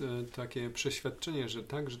jest takie przeświadczenie, że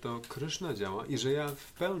tak, że to Krishna działa i że ja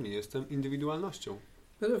w pełni jestem indywidualnością.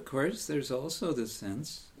 But of course there's also the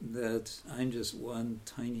sense that I'm just one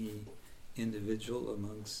tiny individual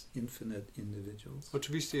amongst infinite individuals.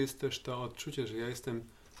 Oczywiście jest też to odczucie, że ja jestem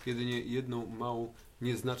jedynie jedną małą,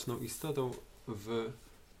 nieznaczną istotą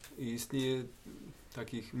i istnieje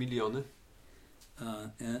takich miliony.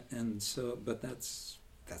 And so, but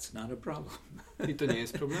that's not a problem. I to nie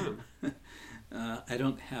jest problemem. I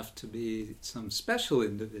don't have to be some special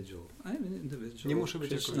individual. I'm an individual. Nie muszę być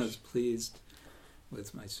Krishna is pleased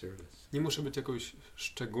with my service. Nie muszę być jakąś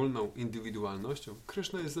szczególną indywidualnością.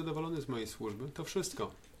 Krishna jest zadowolony z mojej służby. To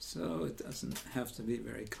wszystko. So it doesn't have to be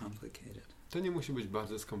very complicated. To nie musi być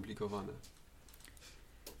bardzo skomplikowane.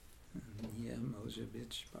 Nie może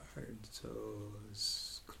być bardzo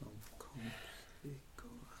skomplikowane.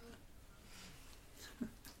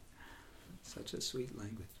 Such a sweet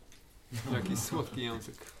language. Jaki słodki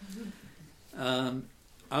język.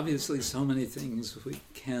 Obviously, so many things we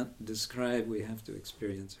can't describe, we have to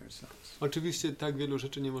experience ourselves. Oczywiście tak wielu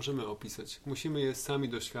rzeczy nie możemy opisać. Musimy je sami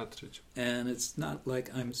doświadczyć. And it's not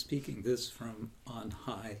like I'm speaking this from on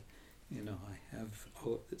high. You know, I have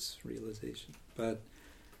all of this realization. But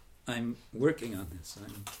I'm working on this.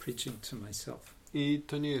 I'm preaching to myself. I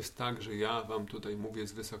to nie jest tak, że ja wam tutaj mówię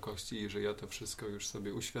z wysokości i że ja to wszystko już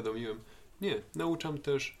sobie uświadomiłem. Nie, nauczam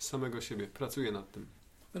też samego siebie. Pracuję nad tym.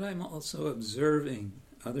 But I'm also observing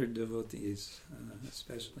other devotees,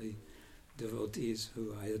 especially devotees who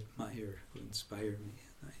I admire, who inspire me.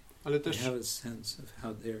 Ale I też have a sense of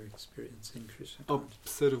how they're experiencing Krishna.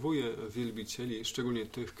 obserwuję wielbicieli, szczególnie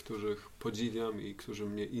tych, których podziwiam i którzy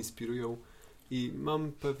mnie inspirują. I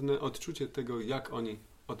mam pewne odczucie tego, jak oni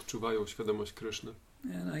odczuwają świadomość Kryszny.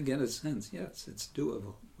 And I get a sense, yes, it's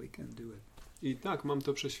doable. We can do it. I tak, mam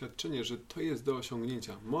to przeświadczenie, że to jest do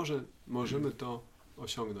osiągnięcia. Możemy to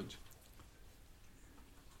osiągnąć.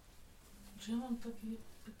 Czy ja mam takie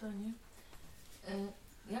pytanie?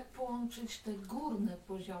 Jak połączyć te górne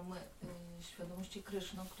poziomy świadomości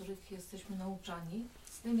Kryszny, o których jesteśmy nauczani,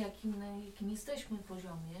 z tym, jakim jesteśmy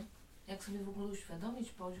poziomie? Jak sobie w ogóle uświadomić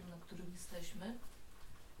poziom, na którym jesteśmy?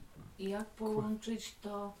 I jak połączyć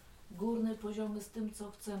to górne poziomy z tym,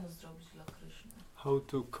 co chcemy zrobić dla Kryszny? How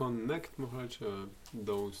to connect, Maharaj,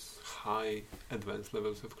 those high advanced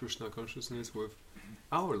levels of Krishna consciousness with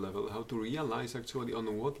our level, how to realize actually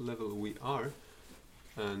on what level we are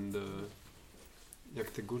and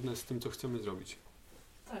jak te górne z tym, co chcemy zrobić.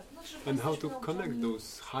 Tak, znaczy, And how to connect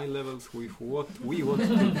those high levels with what we want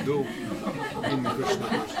to do in Krishna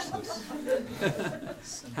consciousness.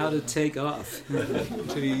 How to take off.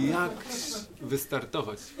 Czyli jak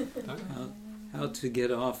wystartować, tak? How to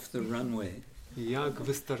get off the runway. Jak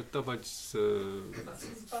wystartować z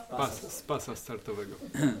pasa startowego.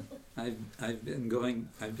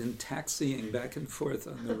 I've been taxiing back and forth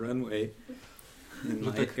on the runway in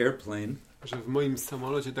Że my tak- airplane. Że w moim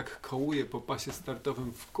samolocie tak kołuję po pasie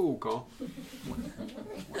startowym w kółko.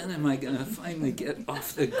 When am I going to finally get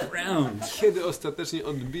off the ground? Kiedy ostatecznie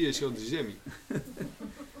odbiję się od ziemi?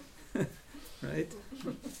 Right?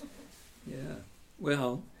 Yeah.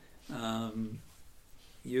 Well,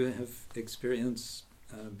 you have experienced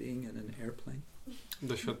being in an airplane?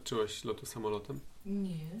 Doświadczyłaś lotu samolotem?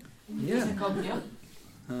 Nie. Nie. Unikam jak ognia.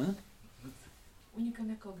 Huh? Unikam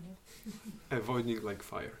jak ognia. Avoiding like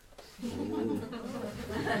fire.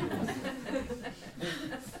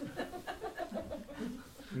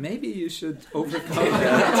 Maybe you should overcome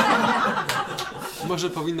that. Może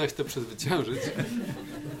powinnaś to przezwyciężyć.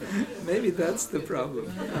 Maybe that's the problem.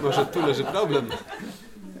 Może tu leży problem.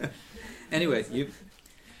 Anyway,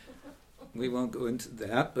 we won't go into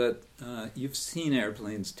that, but you've seen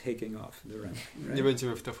airplanes taking off the runway, right? Nie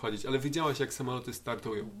będziemy w to wchodzić, ale widziałaś, jak samoloty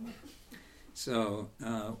startują. So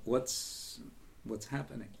what's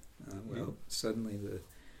happening? Well, suddenly the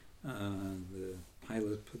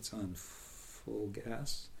pilot puts on full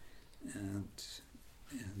gas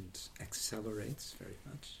and accelerates very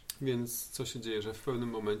much. Więc co się dzieje, że w pewnym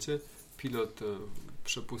momencie pilot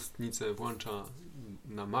przepustnicę włącza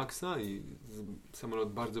na maksa i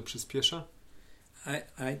samolot bardzo przyspiesza.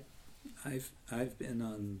 I've been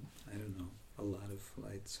on, I don't know, a lot of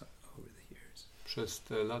flights over the years. Przez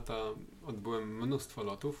te lata odbyłem mnóstwo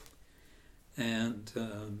lotów. And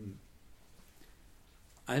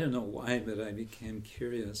I don't know why, but I became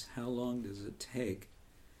curious. How long does it take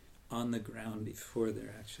on the ground before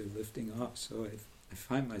they're actually lifting off? So I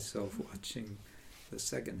find myself watching the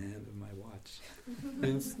second hand of my watch.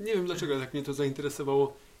 Więc nie wiem dlaczego tak mnie to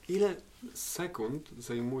zainteresowało. Ile sekund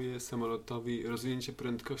zajmuje samolotowi rozwinięcie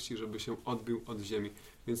prędkości, żeby się odbił od ziemi?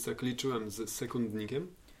 Więc tak liczyłem z sekundnikiem.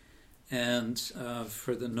 And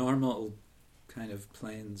for the normal kind of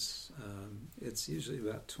planes, it's usually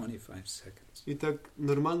about 25 seconds. I tak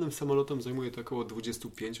normalnym samolotom zajmuje to około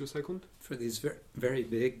 25 sekund. For these very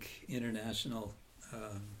big international,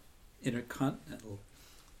 intercontinental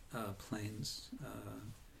planes,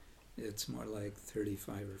 it's more like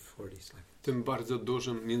 35 or 40 seconds. Tym bardzo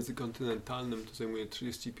dużym, międzykontynentalnym to zajmuje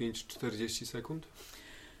 35-40 sekund.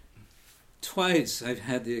 Twice I've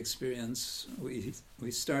had the experience,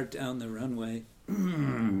 we start down the runway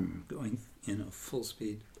going, full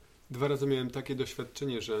speed. 2 razy miałem takie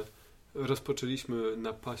doświadczenie, że rozpoczęliśmy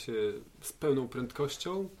na pasie z pełną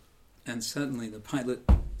prędkością And suddenly the pilot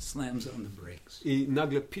slams on the brakes. i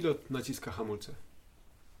nagle pilot naciska hamulce.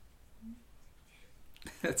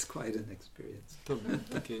 That's quite an experience. To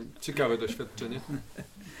takie ciekawe doświadczenie.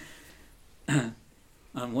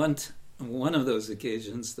 On one of those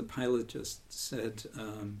occasions, the pilot just said,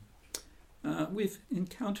 we've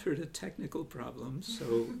encountered a technical problem, so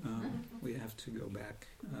we have to go back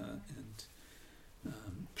and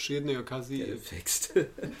Przy jednej okazji get it fixed.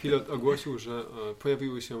 pilot ogłosił, że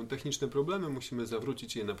pojawiły się techniczne problemy, musimy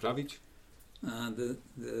zawrócić i je naprawić.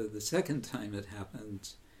 The second time it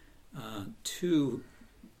happened, two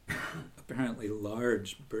apparently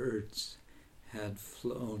large birds had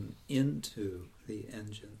flown into the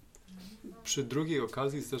engine. Przy drugiej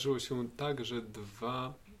okazji zdarzyło się tak, że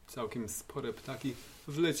 2 całkiem spore ptaki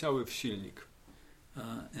wleciały w silnik.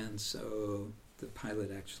 And so the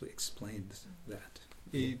pilot actually explained that.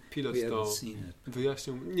 I pilot We to haven't seen it.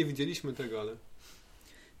 wyjaśnił. Nie widzieliśmy tego, ale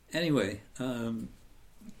Anyway,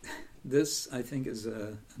 this I think is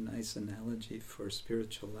a nice analogy for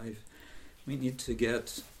spiritual life. We need to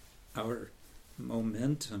get our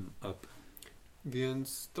momentum up.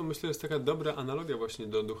 więc to myślę jest taka dobra analogia właśnie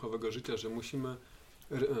do duchowego życia, że musimy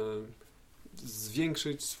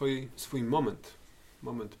zwiększyć swój moment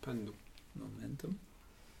pędu. Momentum.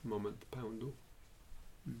 Moment pędu.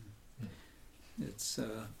 It's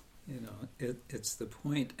it's the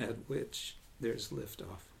point at which there's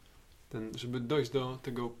liftoff. Żeby dojść do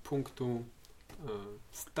tego punktu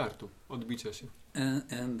startu, odbicia się.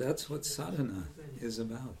 And that's what sadhana is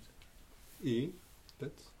about. I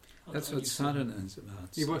That's what sadhana is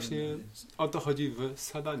about. I właśnie Sadhana is- o to chodzi w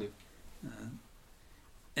sadhanie.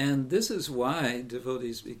 And this is why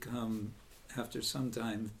devotees become, after some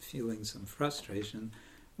time, feeling some frustration.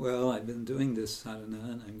 Well, I've been doing this sadhana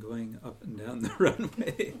and I'm going up and down the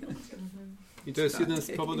runway. I to jest jeden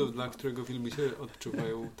z powodów, dla którego wielbiciele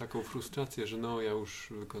odczuwają taką frustrację, że no ja już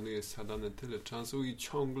wykonuję sadhanę tyle czasu i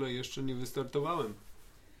ciągle jeszcze nie wystartowałem.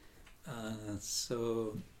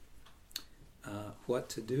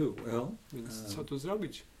 What to do? Well, Więc co tu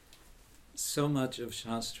zrobić? so much of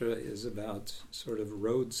Shastra is about sort of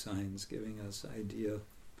road signs, giving us idea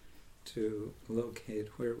to locate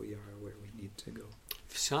where we are, where we need to go.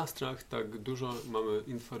 W siastrach tak dużo mamy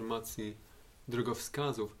informacji,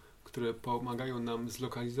 drogowskazów, które pomagają nam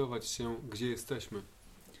zlokalizować się, gdzie jesteśmy.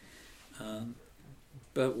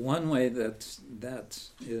 But one way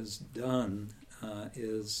that is done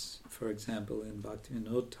is, for example, in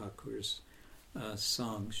Bhaktivinoda Thakur's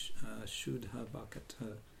song Shuddha Bhakata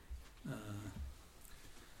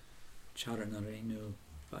Charanarenu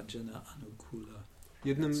Bhajana Anukula.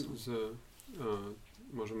 Jednym z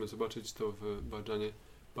możemy zobaczyć to w bhajanie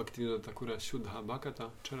Bhaktivinoda Thakura Shuddha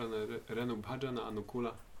Bhakata Charanarenu Bhajana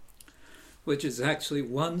Anukula, Which is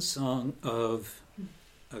actually one song of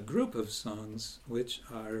a group of songs which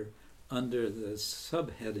are under the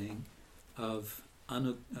subheading of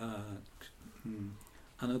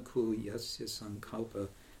Anukul Yasya Sankalpa,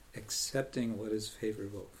 accepting what is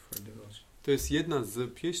favorable for devotion. To jest jedna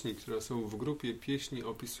z pieśni, które są w grupie pieśni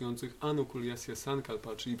opisujących Anukul Yasya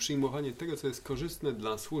Sankalpa, czyli przyjmowanie tego, co jest korzystne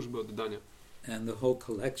dla służby oddania. And the whole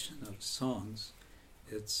collection of songs,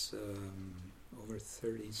 it's over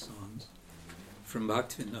 30 songs from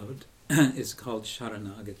Bhaktivinoda, is called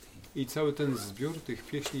Sharanagati. I cały ten zbiór tych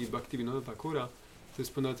pieśni Bhaktivinoda Thakura to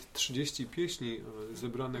jest ponad 30 pieśni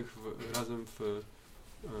zebranych razem w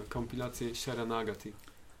kompilację Sharanagati.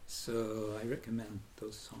 So I recommend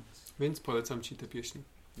those songs. Więc polecam Ci te pieśni.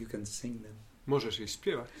 You can sing them Możesz je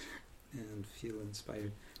śpiewać. and feel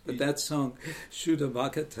inspired. But that song, Shuddha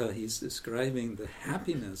Bhakata, he's describing the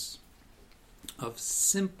happiness of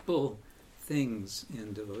simple things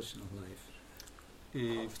in devotional life.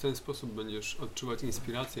 I w ten sposób będziesz odczuwać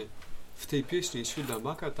inspirację. W tej pieśni Shuddha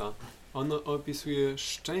Bhakata on opisuje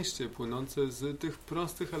szczęście płynące z tych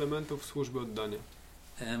prostych elementów służby oddania.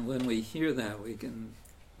 And when we hear that,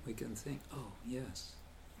 we can think, oh yes,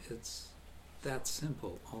 it's that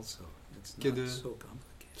simple also. It's Kiedy not so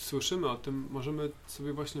complicated. słyszymy o tym, możemy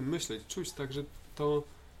sobie właśnie myśleć, czuć tak, że to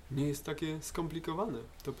nie jest takie skomplikowane,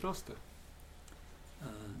 to proste.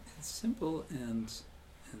 It's simple and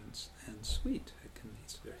sweet. It can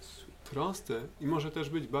be very sweet. Proste i może też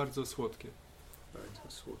być bardzo słodkie. Bardzo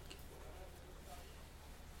słodkie.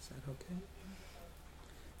 Is that okay?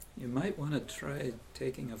 You might want to try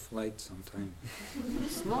taking a flight sometime.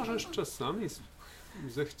 Możesz czasami It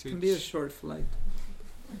zechcieć can be a short flight.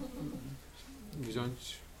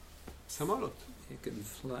 wziąć samolot. You can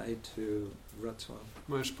fly to Wrocław.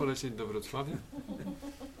 Możesz polecieć do Wrocławia.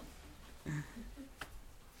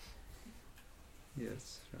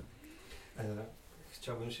 Yes, right.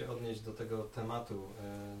 Chciałbym się odnieść do tego tematu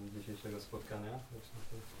dzisiejszego spotkania, właśnie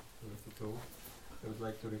tego tytułu. I would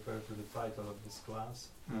like to refer to the title of this class.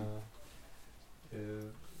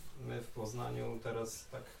 My w Poznaniu teraz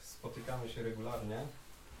tak spotykamy się regularnie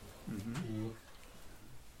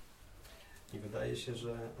i wydaje się,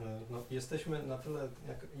 że no, jesteśmy na tyle,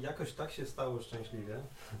 jakoś tak się stało szczęśliwie,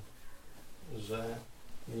 że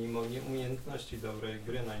mimo nieumiejętności dobrej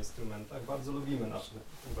gry na instrumentach bardzo lubimy nasze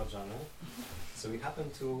bhajany. So we happen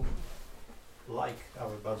to like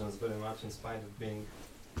our bhajans very much in spite of being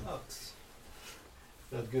not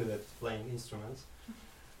good at playing instruments.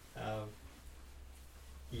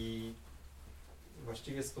 I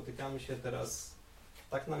właściwie spotykamy się teraz,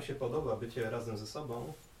 tak nam się podoba bycie razem ze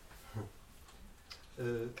sobą,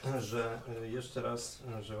 że jeszcze raz,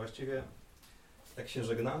 że właściwie jak się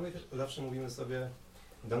żegnamy, zawsze mówimy sobie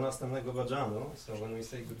do następnego bhajanu. So when we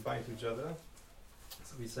say goodbye to each other,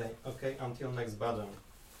 so we say, okay, until next bhajan.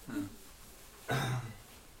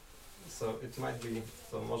 So it might be,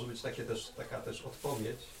 to może być taka też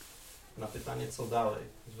odpowiedź na pytanie, co dalej,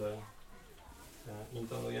 że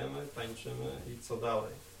intonujemy, tańczymy i co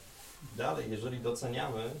dalej. Dalej, jeżeli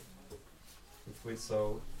doceniamy,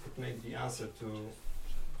 so it may be the answer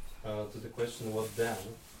to the question what then.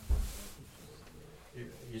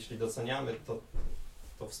 Jeśli doceniamy to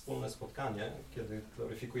wspólne spotkanie, kiedy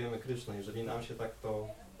gloryfikujemy Krysznę, jeżeli nam się tak to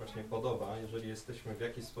właśnie podoba, jeżeli jesteśmy w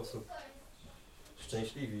jakiś sposób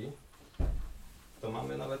szczęśliwi, to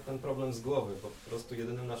mamy nawet ten problem z głowy, bo po prostu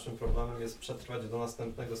jedynym naszym problemem jest przetrwać do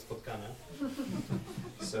następnego spotkania.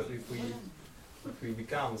 So if we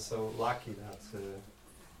become so lucky that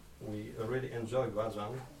we really enjoy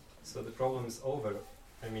bhajan, so the problem is over.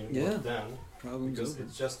 I mean, what then? Because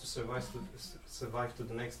it's just to survive to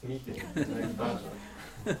the next meeting, the next bhajan.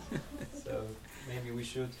 So maybe we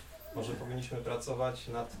should, może powinniśmy pracować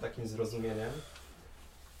nad takim zrozumieniem,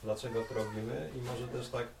 dlaczego to robimy i może też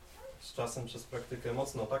tak z czasem przez praktykę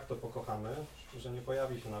mocno tak to pokochamy, że nie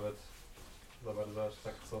pojawi się nawet za bardzo aż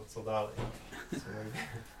tak co dalej.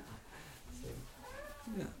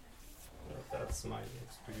 That's my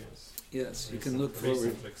experience. Yes, you can look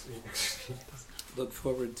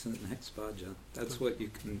forward to the next bhajan. That's what you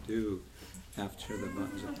can do after the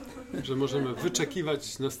bhajan. Że możemy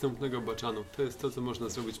wyczekiwać następnego bhajanu. To jest to, co można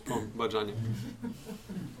zrobić po bhajanie.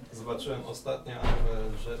 Zobaczyłem ostatnio,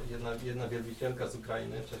 że jedna wielbicielka z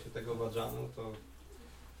Ukrainy w czasie tego bhajanu to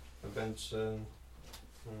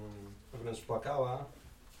wręcz płakała,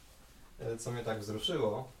 co mnie tak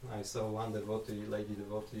wzruszyło. I saw one devotee, lady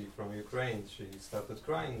devotee from Ukraine. She started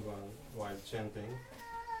crying while chanting.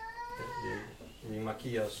 Jej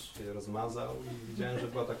makijaż się rozmazał i widziałem, że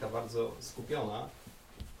była taka bardzo skupiona.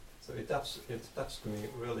 So it touched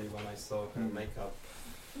me really when I saw her makeup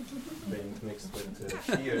being mixed with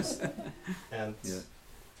tears.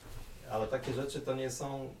 Ale takie rzeczy to nie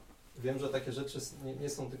są, wiem, że takie rzeczy nie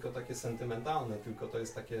są tylko takie sentymentalne, tylko to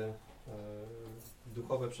jest takie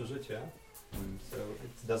duchowe przeżycie. So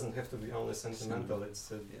it doesn't have to be only sentimental,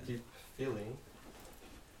 it's a deep feeling.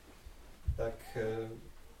 Tak,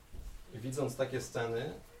 widząc takie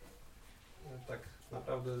sceny, tak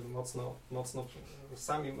naprawdę mocno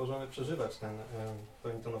sami możemy przeżywać to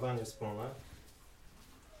intonowanie wspólne.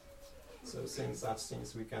 So seeing such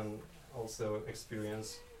things we can also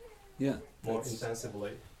experience more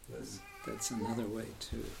intensively. That's another way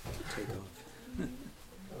to take off.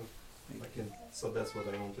 So that's what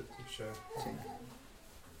I wanted to share.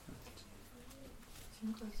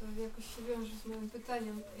 Dziękuję. To jakoś się wiąże z moim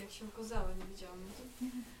pytaniem, jak się okazało, nie wiedziałam o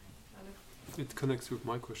tym. Ale It connects with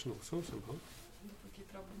my question also somehow. Dopóki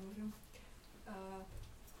prawdę mówię.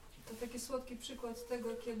 To taki słodki przykład tego,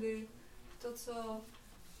 kiedy to, co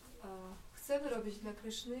chcemy robić dla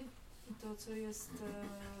Kryszny i to, co jest,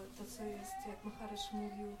 jak Maharash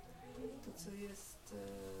mówił, to, co jest,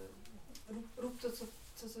 rób to,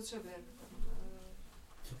 co trzeba, jak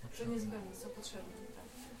co niezbędne, co potrzebne. Tak.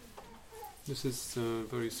 This is a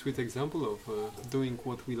very sweet example of doing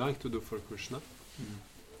what we like to do for Krishna,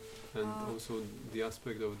 and also the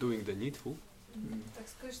aspect of doing the needful. Tak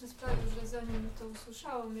z Kryszny sprawił, że zanim to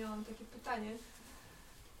usłyszałam, miałam takie pytanie.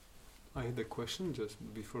 I had a question just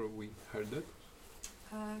before we heard that.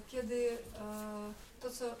 Kiedy to,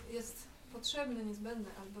 co jest potrzebne,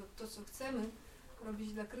 niezbędne, albo to, co chcemy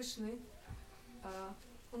robić dla Kryszny,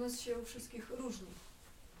 u nas się u wszystkich różni.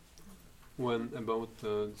 When about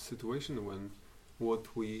the situation when what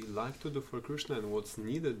we like to do for Krishna and what's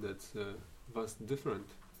needed, that's vastly different.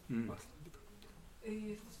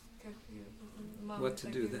 I mamy What to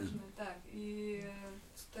do then? Różne, tak, i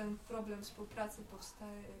ten problem współpracy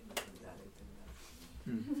powstaje i tak dalej, i tak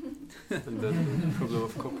dalej. And then the problem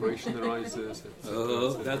of cooperation arises.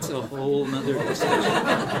 That's a whole nother discussion.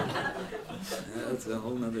 That's a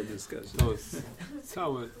whole nother discussion. To jest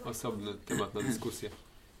cały osobny temat na dyskusję.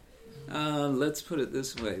 Let's put it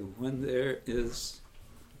this way. When there is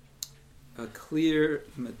a clear,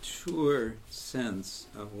 mature sense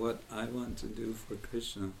of what I want to do for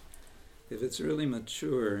Krishna, if it's really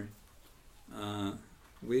mature,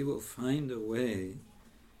 we will find a way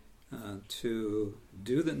to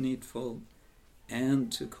do the needful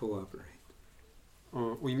and to cooperate.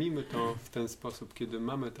 Ujmijmy to w ten sposób, kiedy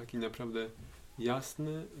mamy taki naprawdę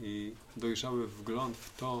jasny i dojrzały wgląd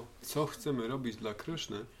w to, co chcemy robić dla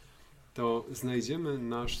Kryszny, to znajdziemy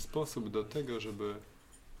nasz sposób do tego,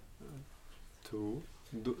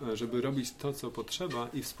 żeby robić to, co potrzeba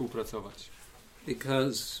i współpracować.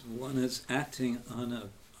 Because one is acting on a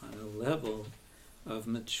level of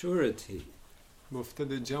maturity. Bo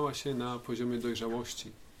wtedy działa się na poziomie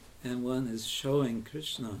dojrzałości. And one is showing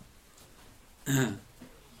Krishna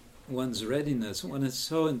one's readiness. One is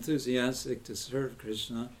so enthusiastic to serve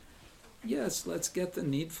Krishna. Yes, let's get the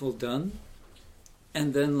needful done.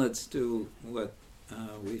 And then let's do what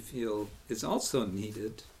we feel is also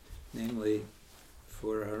needed, namely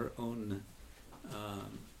for our own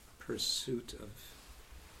pursuit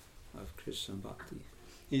of Krishna Bhakti.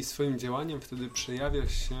 I swoim działaniem wtedy przejawia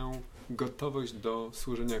się gotowość do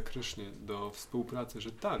służenia Krysznie, do współpracy,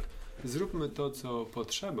 że tak, zróbmy to, co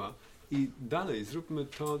potrzeba i dalej zróbmy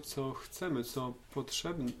to, co chcemy,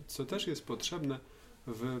 co też jest potrzebne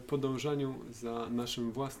w podążaniu za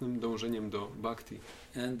naszym własnym dążeniem do bhakti.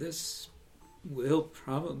 And this will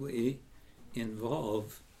probably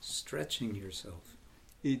involve stretching yourself.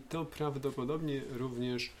 I to prawdopodobnie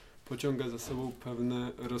również pociąga za sobą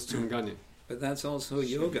pewne rozciąganie. But that's also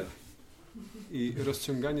yoga. I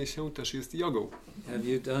rozciąganie się też jest jogą. Have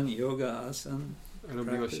you done yoga asana?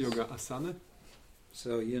 Robiłaś yoga asany?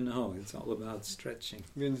 So you know it's all about stretching.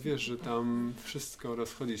 Więc wiesz, że tam wszystko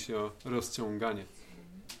rozchodzi się o rozciąganie.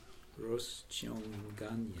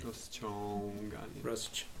 Rozciąganie.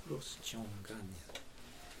 Rozciąganie.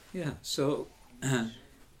 Yeah, so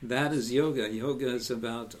that is yoga. Yoga is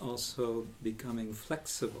about also becoming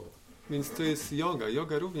flexible. Więc to jest yoga.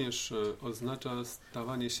 Yoga również oznacza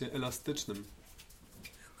stawanie się elastycznym.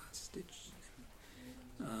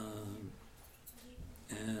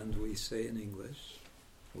 And we say in English,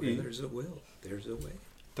 where there's a will, there's a way.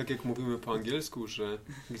 Tak jak mówimy po angielsku, że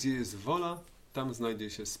gdzie jest wola, tam znajdzie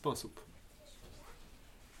się sposób.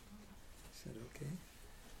 Is that okay?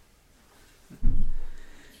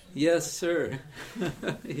 Yes, sir.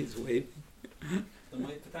 He's waving. To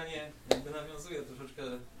moje pytanie jakby nawiązuje troszeczkę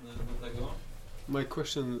do tego. My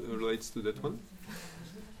question relates to that one.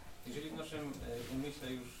 Jeżeli w naszym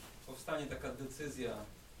umyśle już powstanie taka decyzja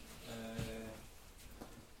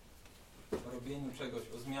o robieniu czegoś,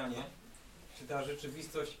 o zmianie, czy ta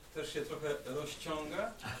rzeczywistość też się trochę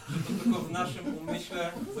rozciąga, czy to tylko w naszym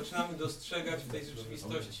umyśle zaczynamy dostrzegać w tej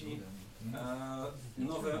rzeczywistości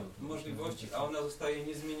nowe możliwości, a ona zostaje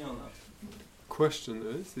niezmieniona?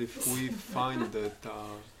 Question is, if we find that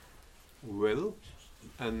will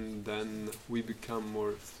and then we become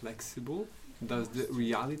more flexible, does the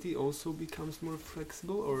reality also becomes more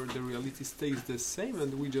flexible, or the reality stays the same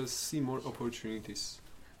and we just see more opportunities?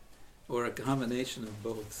 Or a combination of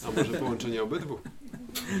both. A może połączenie obydwu?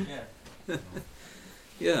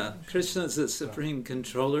 Yeah, Krishna is the supreme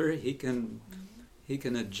controller. He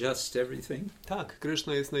can adjust everything. Tak,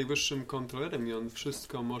 Krishna jest najwyższym kontrolerem i on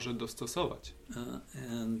wszystko może dostosować.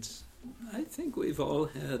 And I think we've all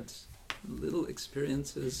had little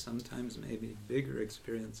experiences, sometimes maybe bigger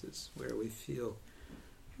experiences, where we feel,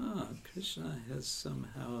 Krishna has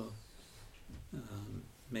somehow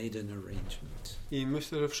made an arrangement. I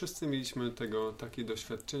myślę, że wszyscy mieliśmy takie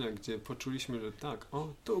doświadczenia, gdzie poczuliśmy, że tak,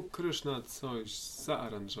 tu Krishna coś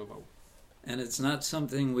zaaranżował. And it's not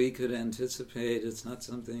something we could anticipate, it's not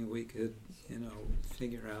something we could,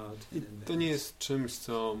 figure out in advance. To nie jest czymś,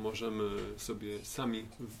 co możemy sobie sami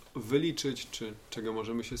wyliczyć, czy czego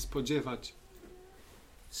możemy się spodziewać.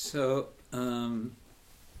 So,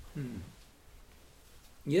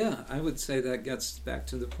 yeah, I would say that gets back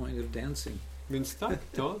to the point of dancing. Więc tak,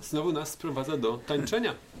 to znowu nas sprowadza do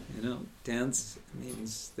tańczenia. Dance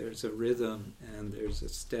means there's a rhythm and there's a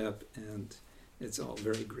step and it's all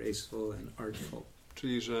very graceful and artful.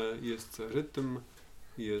 Czyli, że jest rytm,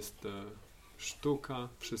 jest sztuka,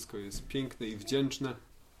 wszystko jest piękne i wdzięczne.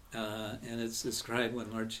 And it's described when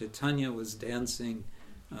Lord Chaitanya was dancing,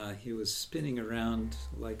 he was spinning around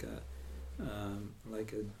like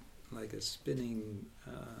a spinning.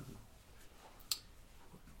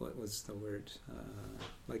 What was the word?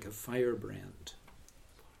 Like a firebrand.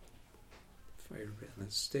 A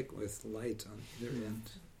stick with light on either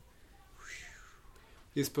end.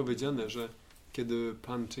 Jest powiedziane, że kiedy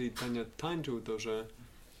Pan Chaitanya tańczył, to że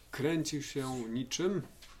kręcił się niczym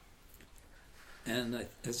And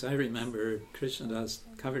as I remember, Krishnadas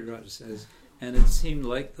Kaviraj says, and it seemed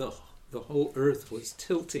like the whole earth was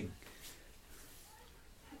tilting.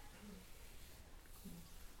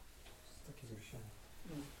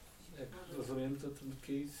 Jak rozumiem, to ten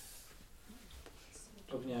kij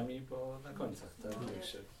z ogniami na końcach, tak?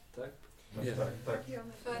 Tak? Yeah. Tak.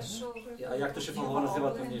 A jak to się fachowo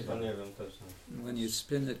nazywa, to nie To wiem. nie wiem też. No. When you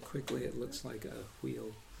spin it quickly, it looks like a wheel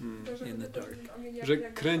in the dark. Że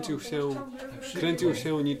kręcił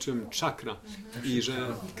się niczym czakra i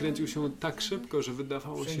że kręcił się tak szybko, że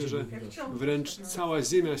wydawało się, że wręcz cała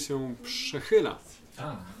ziemia się przechyla.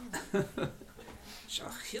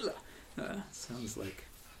 Shahila. Sounds like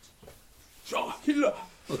Shahila.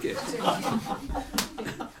 Okay.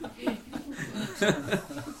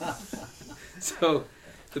 So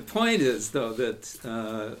the point is, though, that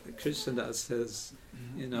Krishnadas says,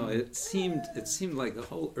 you know, it seemed like the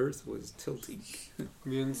whole earth was tilting.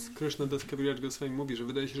 Więc Krishnadas Kaviraj Goswami mówi, że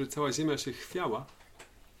wydaje się, że cała ziemia się chwiała.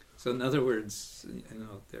 So in other words, you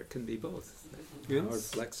know, there can be both. Our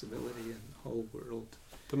Więc flexibility and the whole world.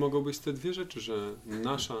 to mogą być te dwie rzeczy, że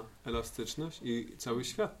nasza elastyczność i cały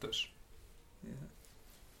świat też. Yeah.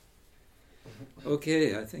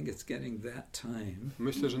 Okay, I think it's getting that time.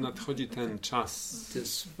 Myślę, że nadchodzi ten czas.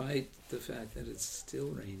 Despite the fact that it's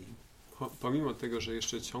still raining. Pomimo tego, że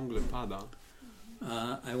jeszcze ciągle pada,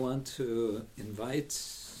 I want to invite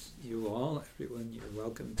you all, everyone, you're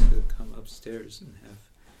welcome to come upstairs and have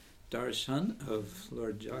darshan of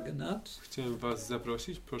Lord Jagannath. chciałem Was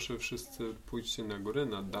zaprosić. Proszę wszyscy pójdźcie na górę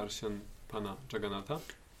na darshan Pana Jagannatha.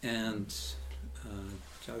 And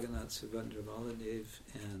Jagannath Subhadra Baladev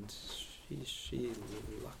and Shri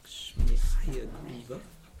Lakshmi Hayagriva.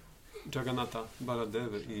 Jagannatha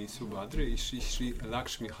Baladevy i Subhadry i Shri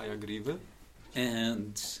Lakshmi Hayagriwy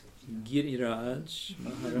And Giriraj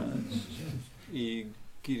Maharaj. i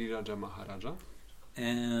Giriraja Maharaja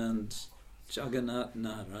And Jagannath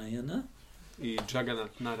Narayana. i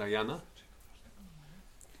Jagannath Narayana.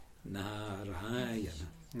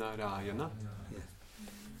 Narayana.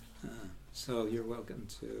 So you're welcome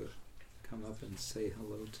to come up and say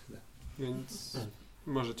hello to them. Więc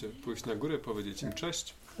możecie pójść na górę, powiedzieć im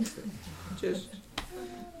cześć. Just,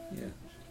 yeah.